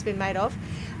made of.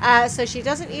 So she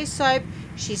doesn't use soap.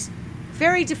 She's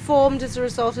very deformed as a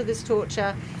result of this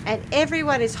torture, and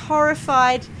everyone is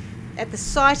horrified at the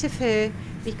sight of her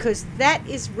because that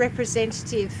is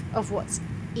representative of what's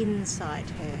inside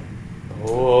her.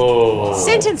 Oh.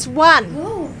 Sentence 1.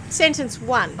 Oh. Sentence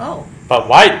 1. Oh. But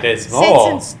wait, there's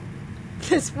more.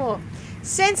 There's more.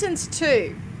 Sentence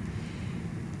 2.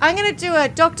 I'm going to do a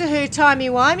Doctor Who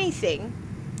timey-wimey thing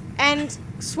and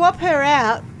swap her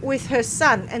out with her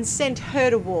son and send her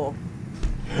to war.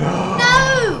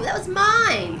 No, that was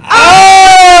mine.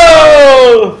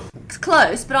 Oh! It's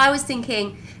close, but I was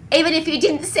thinking, even if you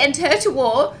didn't send her to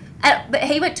war, but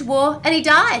he went to war and he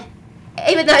died.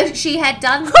 Even though she had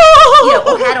done,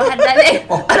 or hadn't done it.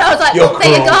 And I was like, You're there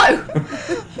you cruel. go.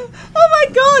 Oh my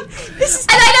God! This is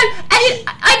And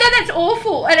I know that's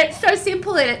awful, and it's so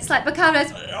simple, and it's like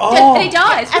Meccano's, Oh. and he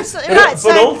dies. absolutely right. But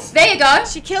So also, There you go.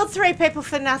 she killed 3 people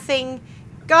for nothing.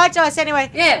 Guy dies anyway.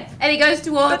 Yeah, and he goes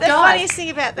to war, But the dies. funniest thing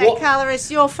about that, What? Carla, is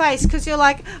your face because you're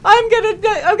like, I'm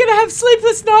gonna have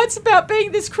sleepless nights about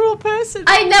being this cruel person.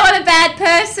 I know I'm a bad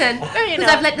person you're because not.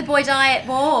 I've let the boy die at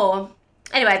war.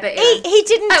 Anyway, but He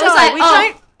didn't I die. was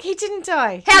like, He didn't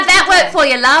die. how'd that work for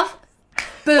you, love?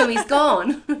 Boom, he's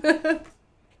gone.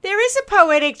 There is a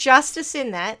poetic justice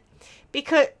in that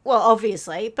because, well,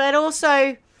 obviously, but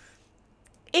also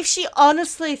if she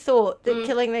honestly thought that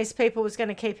killing these people was going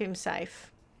to keep him safe,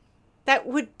 that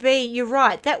would be, you're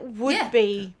right, that would Yeah.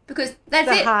 be Because that's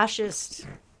the it. harshest.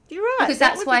 You're right. Because that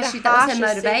that's would why be the that was her harshest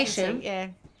motivation. sentencing, yeah.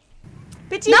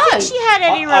 But do you No. think she had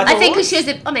any I remorse? I think because she was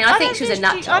I think she was a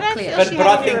don't nut job, feel clearly. she but had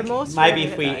I any think remorse maybe for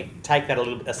if it, we though. take that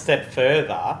a step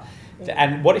further,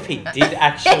 and what if he did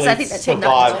actually I think that's enough.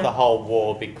 survive the whole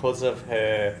war because of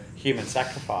her human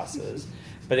sacrifices,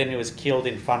 but then he was killed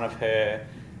in front of her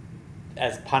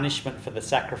as punishment for the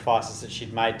sacrifices that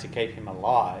she'd made to keep him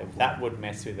alive? That would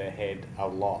mess with her head a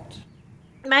lot.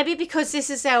 Maybe because this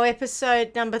is our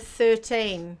episode number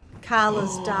 13.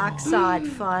 Carla's dark side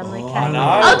finally came I out.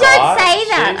 know. Oh, don't right? say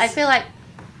that. She's- I feel like,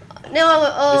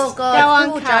 no, oh This- God, Go on,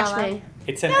 people will Carla. judge me.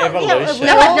 It's an No, yeah, evolution. we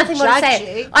No, I all have nothing more to judge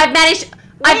say. you. I've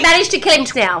managed to kill him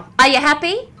now. Are you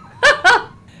happy?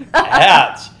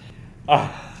 Ouch.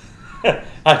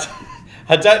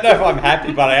 I don't know if I'm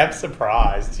happy, but I am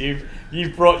surprised.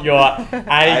 You've brought your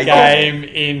A game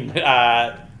in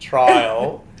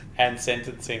trial and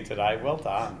sentencing today. Well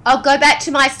done. I'll go back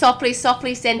to my softly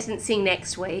sentencing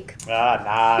next week.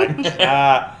 No.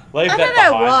 Leave I that don't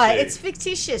know behind why. you. It's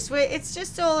fictitious. It's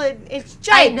just all it's japes.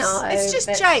 I know, it's just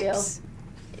but japes.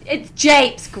 It's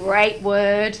japes. Great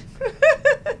word.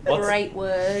 What's- Great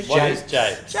word. What is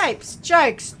japes? Japes,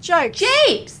 jokes, jokes.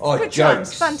 Japes. Oh, Good jokes.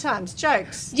 times, fun times,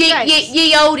 jokes. Ye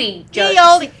japes. oldie jokes. Ye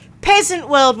olde peasant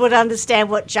world would understand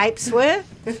what japes were.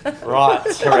 Right.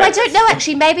 Oh, I don't know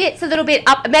actually. Maybe it's a little bit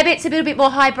up. Maybe it's a little bit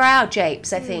more highbrow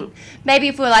japes. I think. Maybe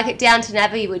if we're like at Downton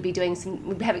Abbey, we'd be having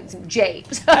some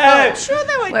japes. Oh, Sure,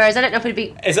 they would. Whereas I don't know if it'd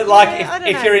be. Is it like Yeah, I don't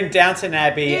if know. you're in Downton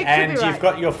Abbey Yeah, it could and be you've right.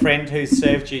 got your friend who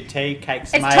served you tea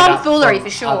cakes It's made tomfoolery up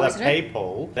from for sure, other isn't it?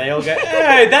 people, they all go,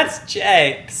 "Oh, that's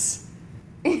japes."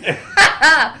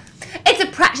 It's a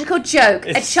practical joke.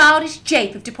 It's- A childish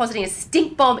jape of depositing a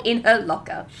stink bomb in her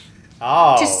locker.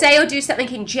 Oh, To say or do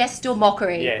something in jest or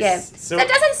mockery. Yes. Yeah. So- That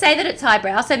doesn't say that it's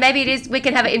highbrow, so maybe it is. We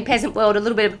can have it in peasant world a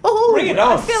little bit of. Oh, Bring it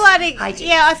on. I feel like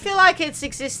Hygiene. I feel like it's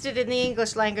existed in the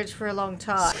English language for a long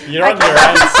time. you're on your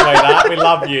own, sweetheart. We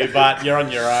love you, but you're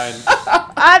on your own.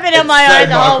 I've been on my so own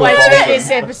the whole way Michael through Bolton. this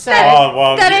episode. Oh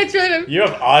well, That is really. you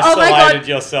have Oh my isolated God.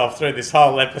 yourself through this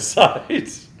whole episode.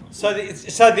 So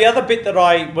the other bit that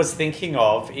I was thinking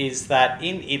of is that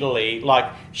in Italy, like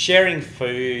sharing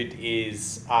food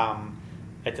is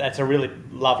it's a really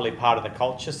lovely part of the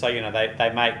culture. So you know they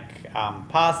make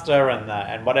pasta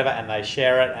and whatever, and they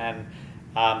share it. And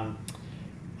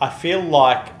I feel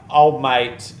like old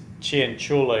mate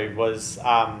Cianciulu was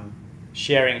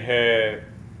sharing her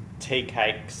tea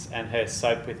cakes and her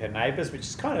soap with her neighbours, which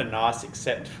is kind of nice,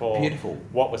 except for Beautiful.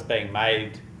 what was being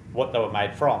made, what they were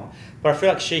made from. But I feel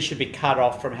like she should be cut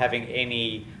off from having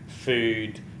any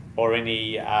food or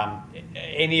any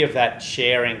of that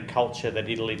sharing culture that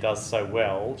Italy does so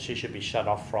well. She should be shut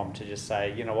off from, to just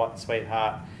say, you know what,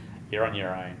 sweetheart, you're on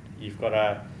your own. You've got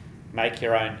to make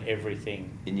your own everything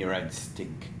In your own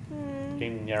stink.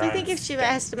 in your Do you own think if she state.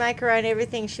 has to make her own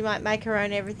everything, she might make her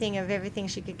own everything of everything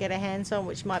she could get her hands on,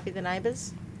 which might be the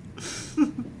neighbours?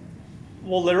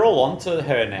 Well, they're all onto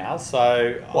her now,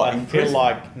 so What, I in feel prison?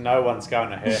 like no one's going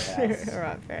to her house. All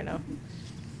right, fair enough.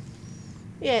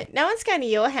 Yeah, no one's going to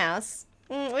your house.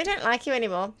 We don't like you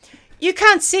anymore. You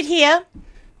can't sit here.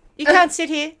 You can't sit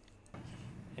here.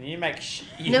 And you make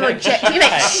You make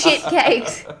shit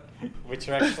cakes. which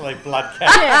are actually blood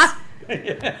cakes.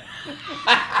 Yes.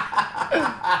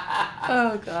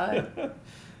 Oh god.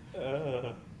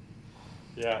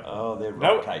 Yeah. Oh, they're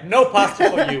No, rock cakes. no pasta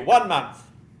for you. 1 month.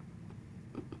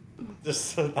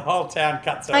 Just the whole town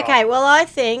cuts her Okay, off. well, I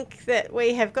think that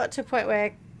we have got to a point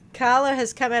where Carla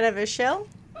has come out of her shell.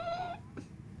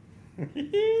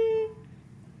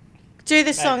 Do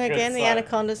the song good again, the song.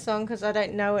 Anaconda song, because I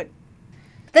don't know it.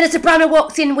 Then a soprano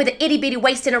walks in with an itty bitty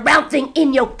waist and a round thing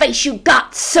in your face. You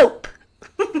got soap.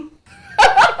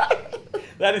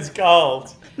 That is gold.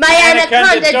 My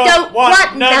anaconda don't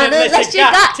want none unless you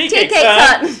got tea cakes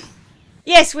on.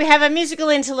 Yes, we have a musical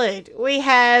interlude. We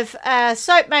have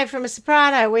soap made from a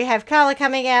soprano. We have Carla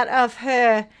coming out of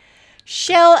her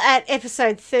shell at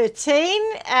episode 13.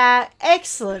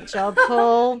 Excellent job,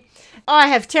 Paul. I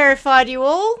have terrified you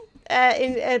all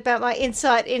about my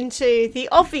insight into the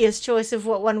obvious choice of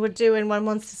what one would do when one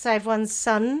wants to save one's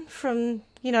son from,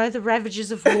 you know, the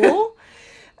ravages of war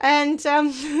and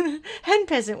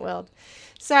peasant world.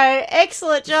 So,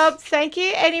 excellent job. Thank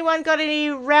you. Anyone got any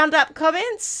roundup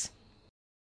comments?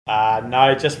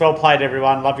 No, just well played,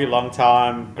 everyone. Love you long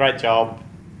time. Great job.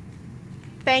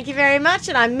 Thank you very much,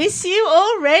 and I miss you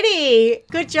already.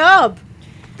 Good job.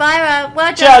 Bye,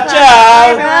 well Ciao, done.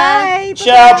 ciao. Bye.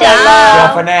 Ciao, Ciao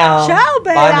bella. for now. Ciao,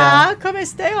 Bye now. Bella. Come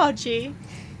stai oggi?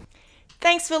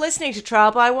 Thanks for listening to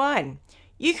Trial by Wine.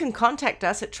 You can contact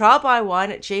us at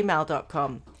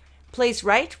trialbywine@gmail.com. Please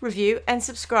rate, review, and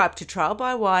subscribe to Trial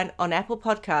by Wine on Apple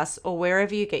Podcasts or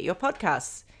wherever you get your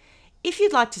podcasts. If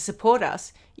you'd like to support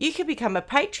us, you can become a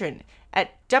patron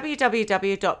at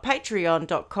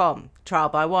www.patreon.com, Trial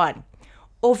by Wine,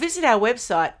 or visit our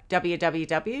website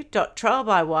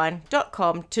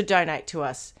www.trialbywine.com to donate to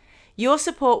us. Your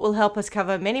support will help us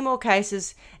cover many more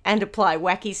cases and apply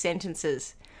wacky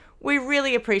sentences. We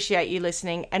really appreciate you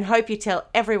listening and hope you tell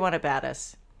everyone about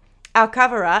us. Our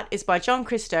cover art is by John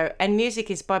Christo and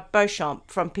music is by Beauchamp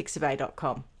from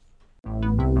Pixabay.com.